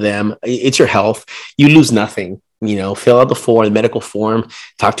 reach out to them. It's your health. You lose nothing. Fill out the medical form,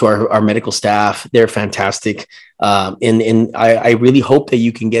 talk to our medical staff. They're fantastic. And I really hope that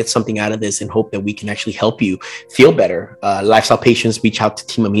you can get something out of this, and hope that we can actually help you feel better. Lifestyle patients, reach out to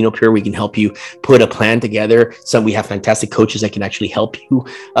Team AminoPure. We can help you put a plan together. We have fantastic coaches that can actually help you.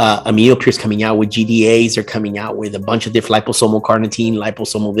 AminoPure is coming out with GDAs. They're coming out with a bunch of different liposomal carnitine,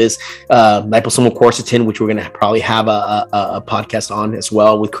 liposomal liposomal quercetin, which we're going to probably have a podcast on as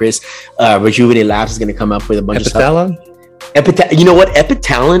well with Chris. Rejuvenate Labs is going to come up with a bunch of stuff. You know what?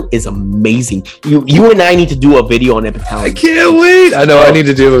 Epitalon is amazing. You and I need to do a video on Epitalon. I can't wait. I know I need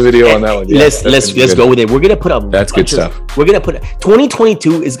to do a video on that one. Yeah, let's go with it. We're gonna put up. That's good stuff. We're gonna put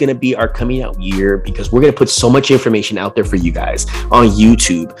 2022 is gonna be our coming out year, because we're gonna put so much information out there for you guys on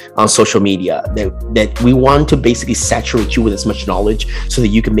YouTube, on social media, that we want to basically saturate you with as much knowledge so that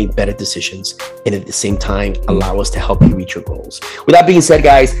you can make better decisions, and at the same time allow us to help you reach your goals. With that being said,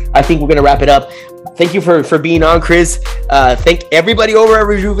 guys, I think we're gonna wrap it up. Thank you for being on, Chris. Thank everybody over at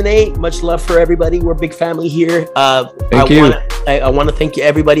Rejuvenate. Much love for everybody. We're a big family here. Thank you. I want to thank you,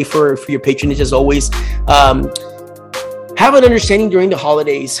 everybody, for your patronage as always. Have an understanding during the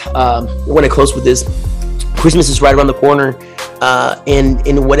holidays. I want to close with this. Christmas is right around the corner. And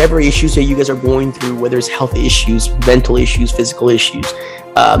in whatever issues that you guys are going through, whether it's health issues, mental issues, physical issues,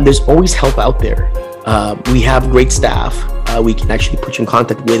 there's always help out there. We have great staff. We can actually put you in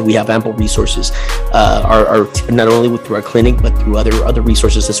contact with. We have ample resources, our not only through our clinic, but through other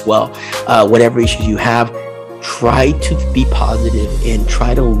resources as well. Whatever issues you have, try to be positive and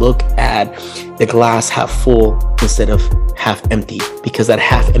try to look at the glass half full instead of half empty, because that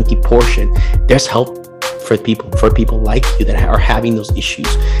half empty portion, there's help for people like you that are having those issues,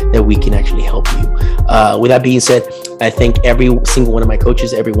 that we can actually help you. With that being said, I thank every single one of my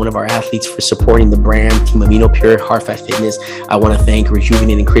coaches, every one of our athletes for supporting the brand, Team AminoPure, Heart Fat Fitness. I want to thank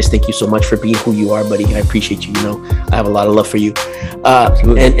Rejuvenate and Chris. Thank you so much for being who you are, buddy. I appreciate you. I have a lot of love for you.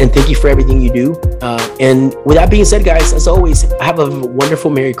 And thank you for everything you do. And with that being said, guys, as always, have a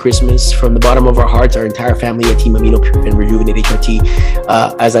wonderful Merry Christmas from the bottom of our hearts, our entire family at Team AminoPure and Rejuvenate HRT.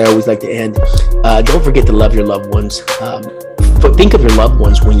 As I always like to end, don't forget to love your loved ones. Think of your loved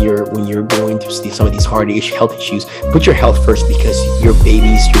ones when you're going through some of these hard health issues. Put your health first, because your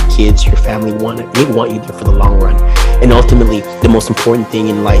babies, your kids, your family want you there for the long run. And ultimately, the most important thing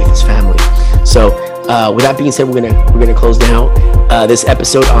in life is family. So With that being said, we're gonna close down this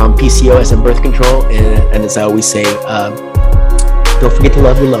episode on PCOS and birth control. And as I always say, don't forget to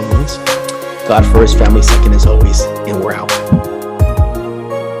love your loved ones. God first, family second, as always. And we're out.